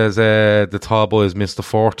Steve says the tall boys missed the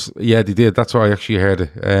fort. Yeah, they did. That's where I actually heard it.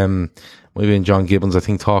 Maybe in John Gibbons, I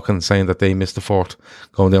think, saying that they missed the fort,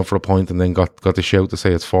 going down for a point, and then got the shout to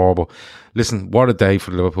say it's 4. But listen, what a day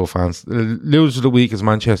for the Liverpool fans. The loser of the week is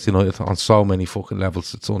Manchester United on so many fucking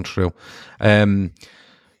levels. It's untrue. You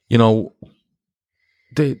know,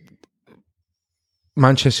 the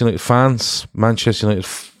Manchester United fans, Manchester United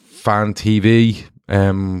fan TV,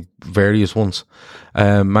 various ones,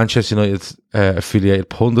 Manchester United affiliated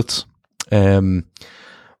pundits,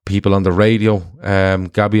 people on the radio,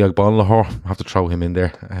 Gabby Agbonlahor, I have to throw him in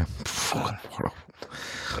there. I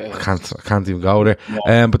can't even go there.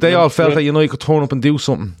 But they all felt that United could turn up and do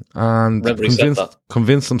something, and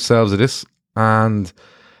convinced themselves of this, and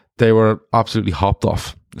they were absolutely hopped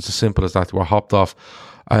off. It's as simple as that. They were hopped off.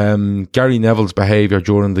 Gary Neville's behaviour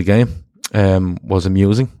during the game was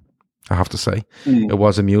amusing, I have to say. It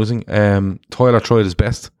was amusing. Tyler tried his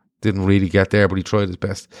best. Didn't really get there, but he tried his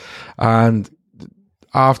best. And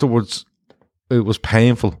afterwards, it was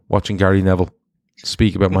painful watching Gary Neville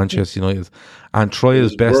speak about Manchester United and try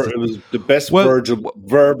his best. It was the best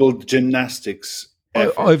verbal gymnastics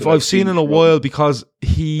I've seen in a while because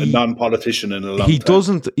a non-politician in a long time.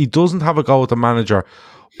 He doesn't have a go at the manager,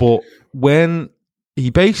 but when he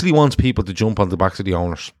basically wants people to jump on the backs of the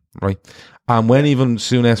owners, right? And when even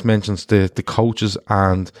Souness mentions the coaches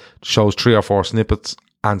and shows 3 or 4 snippets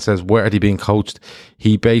and says, where are they being coached?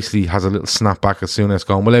 He basically has a little snap back at Souness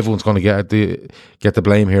going, well, everyone's going to get the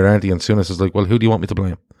blame here, aren't they? And Souness is like, well, who do you want me to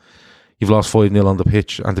blame? You've lost 5-0 on the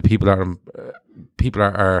pitch, and the people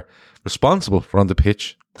that are responsible for on the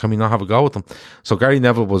pitch, can we not have a go with them? So Gary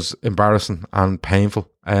Neville was embarrassing and painful.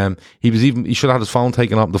 He should have had his phone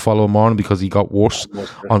taken up the following morning because he got worse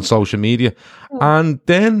on social media. And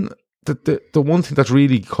then the one thing that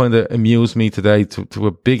really kind of amused me today to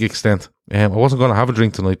a big extent, I wasn't going to have a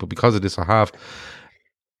drink tonight, but because of this I have.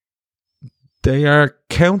 They are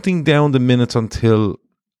counting down the minutes until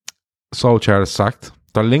Solskjaer is sacked.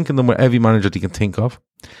 They're linking them with every manager they can think of.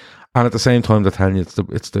 And at the same time, they're telling you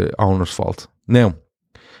it's the owner's fault. Now,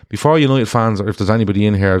 before United fans, or if there's anybody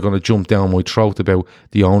in here, are going to jump down my throat about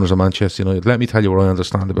the owners of Manchester United, let me tell you what I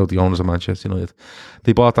understand about the owners of Manchester United.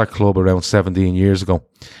 They bought that club around 17 years ago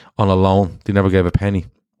on a loan. They never gave a penny.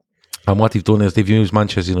 And what they've done is they've used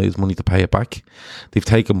Manchester United's money to pay it back. They've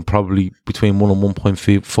taken probably between £1 and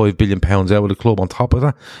 £1.5 billion out of the club on top of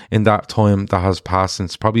that in that time that has passed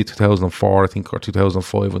since probably 2004, I think, or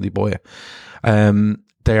 2005 when they buy it.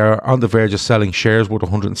 They are on the verge of selling shares worth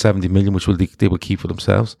 170 million, which they will keep for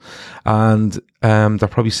themselves. And they're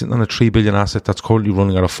probably sitting on a 3 billion asset that's currently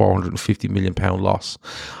running at a 450 million pound loss.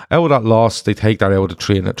 Out of that loss, they take that out of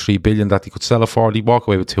the 3 billion that they could sell it for. They walk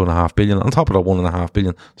away with 2.5 billion on top of that 1.5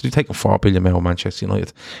 billion. So they've taken 4 billion out of Manchester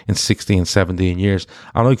United in 16, 17 years.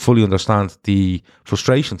 And I fully understand the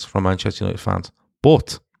frustrations from Manchester United fans.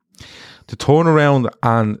 But to turn around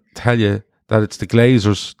and tell you that it's the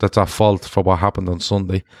Glazers that's at fault for what happened on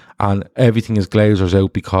Sunday, and everything is Glazers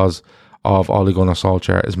out because of Ole Gunnar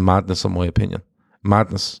Solskjaer is madness, in my opinion.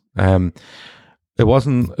 Madness. It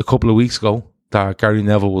wasn't a couple of weeks ago that Gary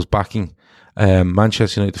Neville was backing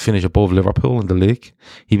Manchester United to finish above Liverpool in the league.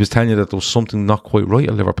 He was telling you that there was something not quite right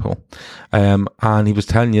at Liverpool. And he was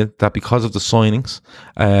telling you that because of the signings,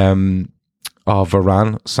 of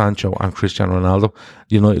Varane, Sancho and Cristiano Ronaldo,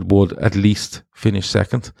 United would at least finish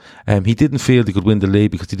second. He didn't feel they could win the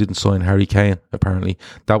league because he didn't sign Harry Kane, apparently.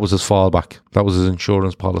 That was his fallback. That was his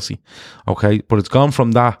insurance policy. Okay, but it's gone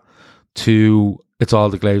from that to it's all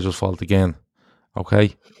the Glazers' fault again.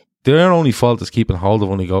 Okay, their only fault is keeping hold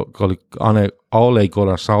of Ole Gunnar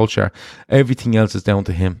Solskjaer. Everything else is down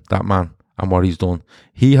to him, that man, and what he's done.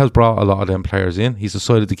 He has brought a lot of them players in. He's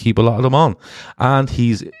decided to keep a lot of them on, and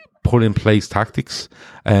he's put in place tactics,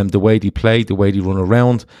 the way they play, the way they run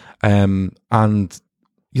around, and I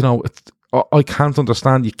can't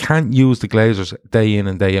understand. You can't use the Glazers day in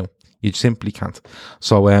and day out. You simply can't.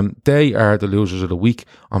 So they are the losers of the week.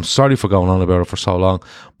 I'm sorry for going on about it for so long,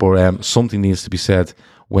 but something needs to be said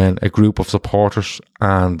when a group of supporters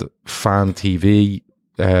and fan TV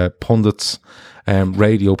pundits,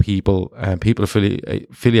 radio people, people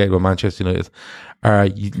affiliated with Manchester United are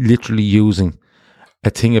literally using a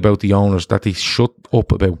thing about the owners that they shut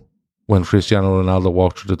up about when Cristiano Ronaldo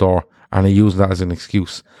walked through the door, and they use that as an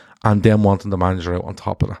excuse, and then wanting the manager out on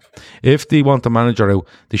top of that. If they want the manager out,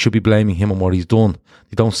 they should be blaming him on what he's done.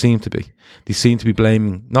 They don't seem to be. They seem to be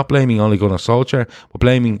not blaming Ole Gunnar Solskjaer, but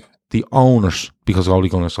blaming the owners because Ole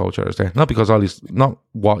Gunnar Solskjaer is there, not because not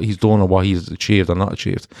what he's done or what he's achieved or not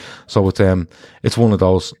achieved. So it's one of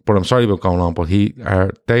those. But I'm sorry about going on, but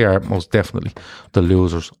they are most definitely the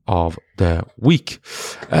losers of the week.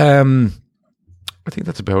 I think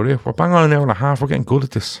that's about it. We're bang on an hour and a half. We're getting good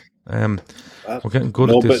at this. We're getting good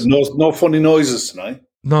at this. No funny noises tonight.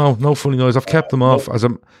 No funny noise. I've kept them off as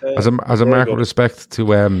a mark of respect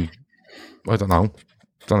to I don't know.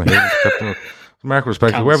 Kept them mark of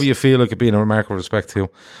respect to whoever you feel like it being a mark of respect to.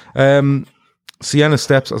 Sienna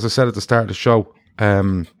Steps, as I said at the start of the show,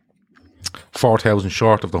 4,000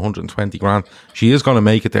 short of the 120 grand. She is going to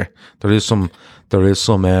make it there. There is some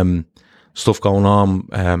stuff going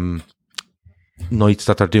on, nights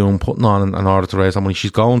that they're putting on in order to raise that money.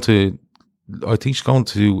 I think she's going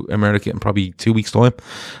to America in probably 2 weeks' time.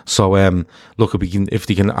 So, look, if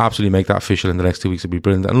they can absolutely make that official in the next 2 weeks, it'd be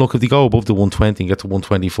brilliant. And look, if they go above the 120 and get to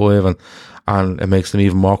 125 and it makes them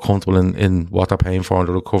even more comfortable in what they're paying for in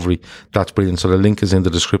the recovery, that's brilliant. So the link is in the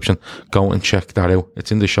description. Go and check that out.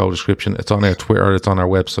 It's in the show description. It's on our Twitter. It's on our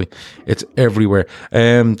website. It's everywhere.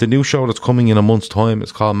 The new show that's coming in a month's time,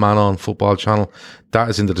 it's called Man On Football Channel. That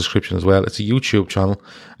is in the description as well. It's a YouTube channel.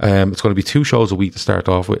 It's going to be 2 shows a week to start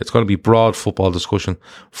off with. It's going to be broad football discussion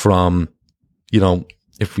from,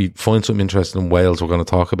 if we find something interesting in Wales, we're going to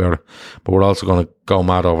talk about it. But we're also going to go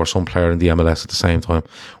mad over some player in the MLS at the same time.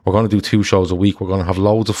 We're going to do 2 shows a week. We're going to have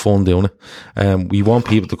loads of fun doing it. We want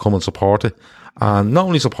people to come and support it. And not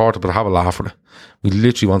only support it, but have a laugh at it. We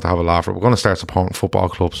literally want to have a laugh at it. We're going to start supporting football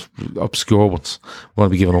clubs, obscure ones. We're going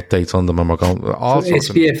to be giving updates on them, and we're going... all sorts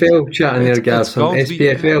SPFL chatting there, Gav.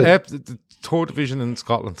 SPFL. The 3rd division in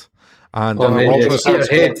Scotland. And I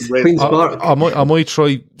might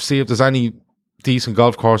try see if there's any decent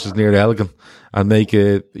golf courses near Elgin and make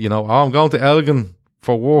it, I'm going to Elgin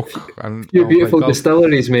for work. And a few beautiful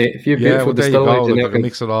distilleries, mate. A few beautiful distilleries. There you go. I can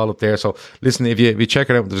mix it all up there. So listen, if you check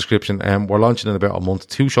it out in the description, we're launching in about a month,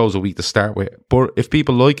 2 shows a week to start with. But if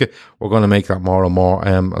people like it, we're going to make that more and more,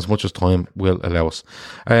 as much as time will allow us.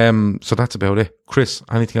 So that's about it. Chris,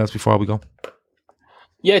 anything else before we go?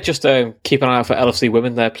 Yeah, just keep an eye out for LFC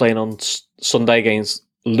women. They're playing on Sunday against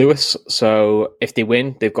Lewis. So if they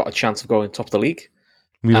win, they've got a chance of going top of the league.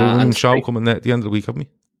 We have a women's show coming at the end of the week, haven't we?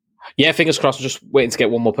 Yeah, fingers crossed. We're just waiting to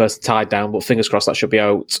get one more person tied down, but fingers crossed that should be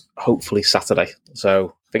out hopefully Saturday.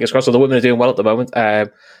 So fingers crossed. So the women are doing well at the moment. 3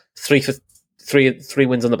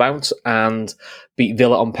 wins on the bounce and beat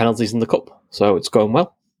Villa on penalties in the cup. So it's going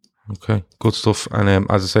well. Okay, good stuff. And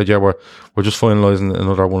as I said, we're just finalising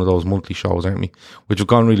another one of those monthly shows, aren't we? Which have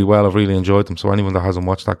gone really well. I've really enjoyed them. So anyone that hasn't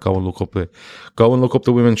watched that, go and look up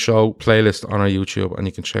the women's show playlist on our YouTube, and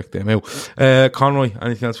you can check them out. Conroy,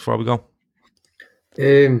 anything else before we go?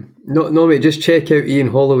 No, mate. Just check out Ian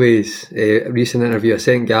Holloway's recent interview. I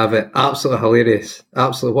sent Gav it. Absolutely hilarious.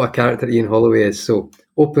 Absolutely, what a character Ian Holloway is. So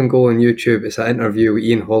open go on YouTube. It's an interview with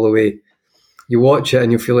Ian Holloway. You watch it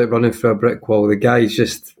and you feel like running through a brick wall. The guy's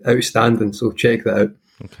just outstanding, so check that out.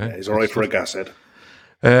 Okay, yeah, he's all right for a gas head.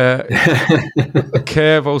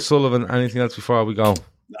 Kev O'Sullivan, anything else before we go?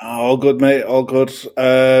 All good, mate. All good.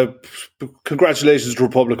 Congratulations to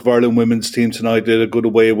Republic of Ireland women's team tonight. Did a good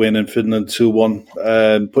away win in Finland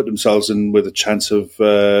 2-1. Put themselves in with a chance of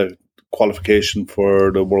qualification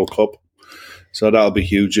for the World Cup. So that'll be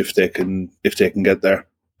huge if they can get there.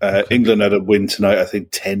 England had a win tonight, I think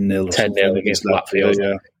 10-0. 10-0 against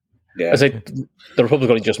Latvia. Yeah. I say the Republic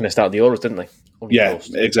only just missed out on the Euros, didn't they?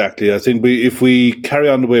 Exactly. I think if we carry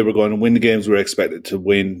on the way we're going and win the games we're expected to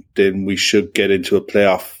win, then we should get into a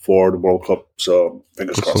playoff for the World Cup. So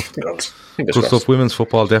fingers crossed. Good stuff. Women's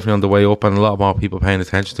football definitely on the way up, and a lot more people paying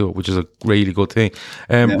attention to it, which is a really good thing.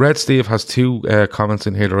 Red Steve has 2 comments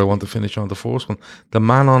in here that I want to finish on. The first one, the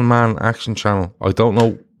man-on-man action channel. I don't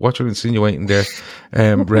know what you're insinuating there,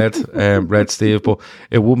 Red Steve, but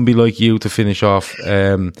it wouldn't be like you to finish off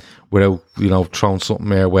without throwing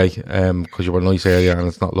something our way, because you were a nice area and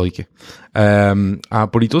it's not like you.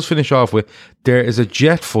 But he does finish off with, there is a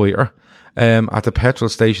jet fighter at the petrol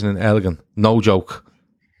station in Elgin. No joke.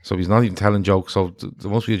 So he's not even telling jokes. So there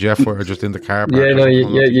must be a jet fighter just in the car park. You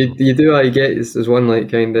do that. You get, there's one like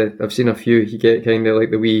kind of, I've seen a few. You get kind of like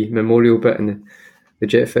the wee memorial bit and the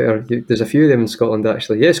jet fighter. There's a few of them in Scotland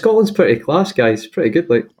actually. Yeah, Scotland's pretty class, guys. Pretty good.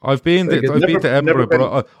 Like I've been to Edinburgh,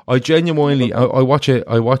 but I genuinely I watch a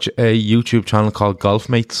YouTube channel called Golf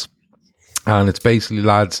Mates, and it's basically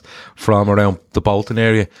lads from around the Bolton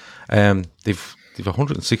area. They've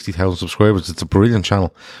 160,000 subscribers. It's a brilliant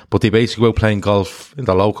channel, but they basically go playing golf in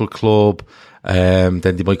the local club. Then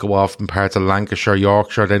they might go off in parts of Lancashire,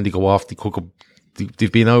 Yorkshire. Then they go off.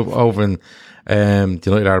 They've been over in the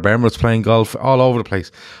United Arab Emirates playing golf all over the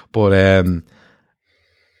place. But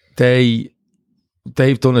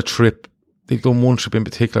they've done a trip. They've done one trip in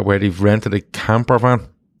particular where they've rented a camper van.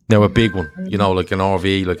 Now a big one, like an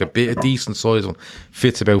RV, like a decent size one,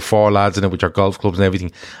 fits about 4 lads in it, which are golf clubs and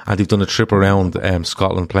everything. And they've done a trip around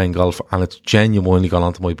Scotland playing golf, and it's genuinely gone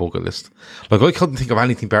onto my bucket list. Like I couldn't think of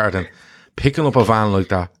anything better than picking up a van like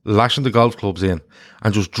that, lashing the golf clubs in,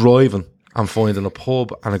 and just driving and finding a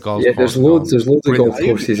pub and a golf course. There's loads of golf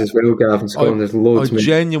courses as well, Gav, in Scotland. There's loads. I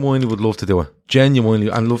genuinely would love to do it. Genuinely,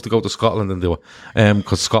 and love to go to Scotland and do it.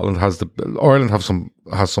 Because Scotland Ireland has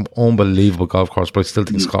some unbelievable golf courses, but I still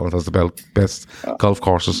think Scotland has the best golf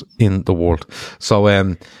courses in the world. So,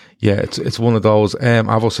 it's one of those.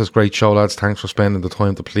 Avo says, great show, lads. Thanks for spending the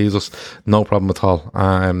time to please us. No problem at all.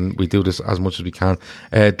 We do this as much as we can.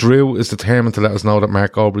 Drew is determined to let us know that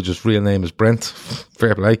Mark Obridge's real name is Brent.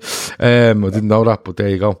 Fair play. I didn't know that, but there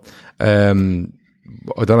you go.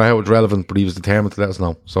 I don't know how it's relevant, but he was determined to let us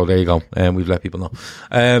know. So there you go. We've let people know.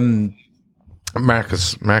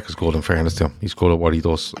 Marcus good, in fairness to him. He's good at what he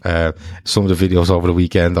does. Some of the videos over the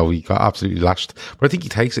weekend, though, he got absolutely lashed. But I think he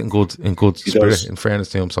takes it in good spirit, in fairness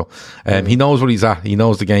to him. So he knows what he's at. He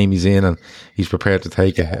knows the game he's in, and he's prepared to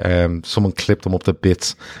take it. Someone clipped him up to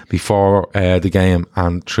bits before the game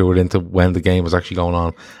and threw it into when the game was actually going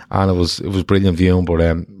on. And it was brilliant viewing, but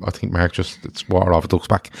I think Mark it's water off a duck's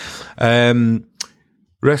back.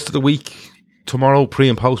 Rest of the week, tomorrow, pre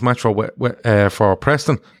and post match for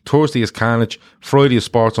Preston. Thursday is Carnage. Friday is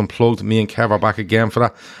Sports Unplugged. Me and Kev are back again for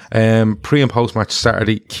that. Pre and post match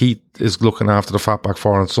Saturday. Keith is looking after the Fatback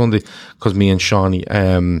 4 on Sunday because me and Shawnee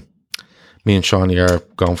are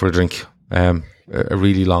going for a drink. A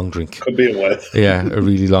really long drink. Could be a while. Yeah, a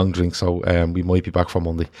really long drink. So we might be back for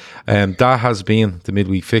Monday. That has been the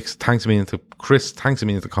midweek fix. Thanks a million to Chris. Thanks a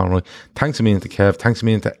million to Conroy. Thanks a million to Kev. Thanks a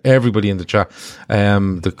million to everybody in the chat.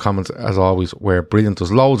 The comments, as always, were brilliant.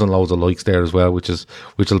 There's loads and loads of likes there as well, which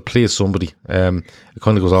will please somebody. It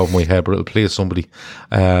kind of goes over my head, but it'll please somebody.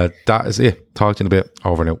 That is it. Talk to you in a bit.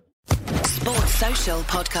 Over now. Sports Social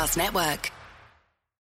Podcast Network.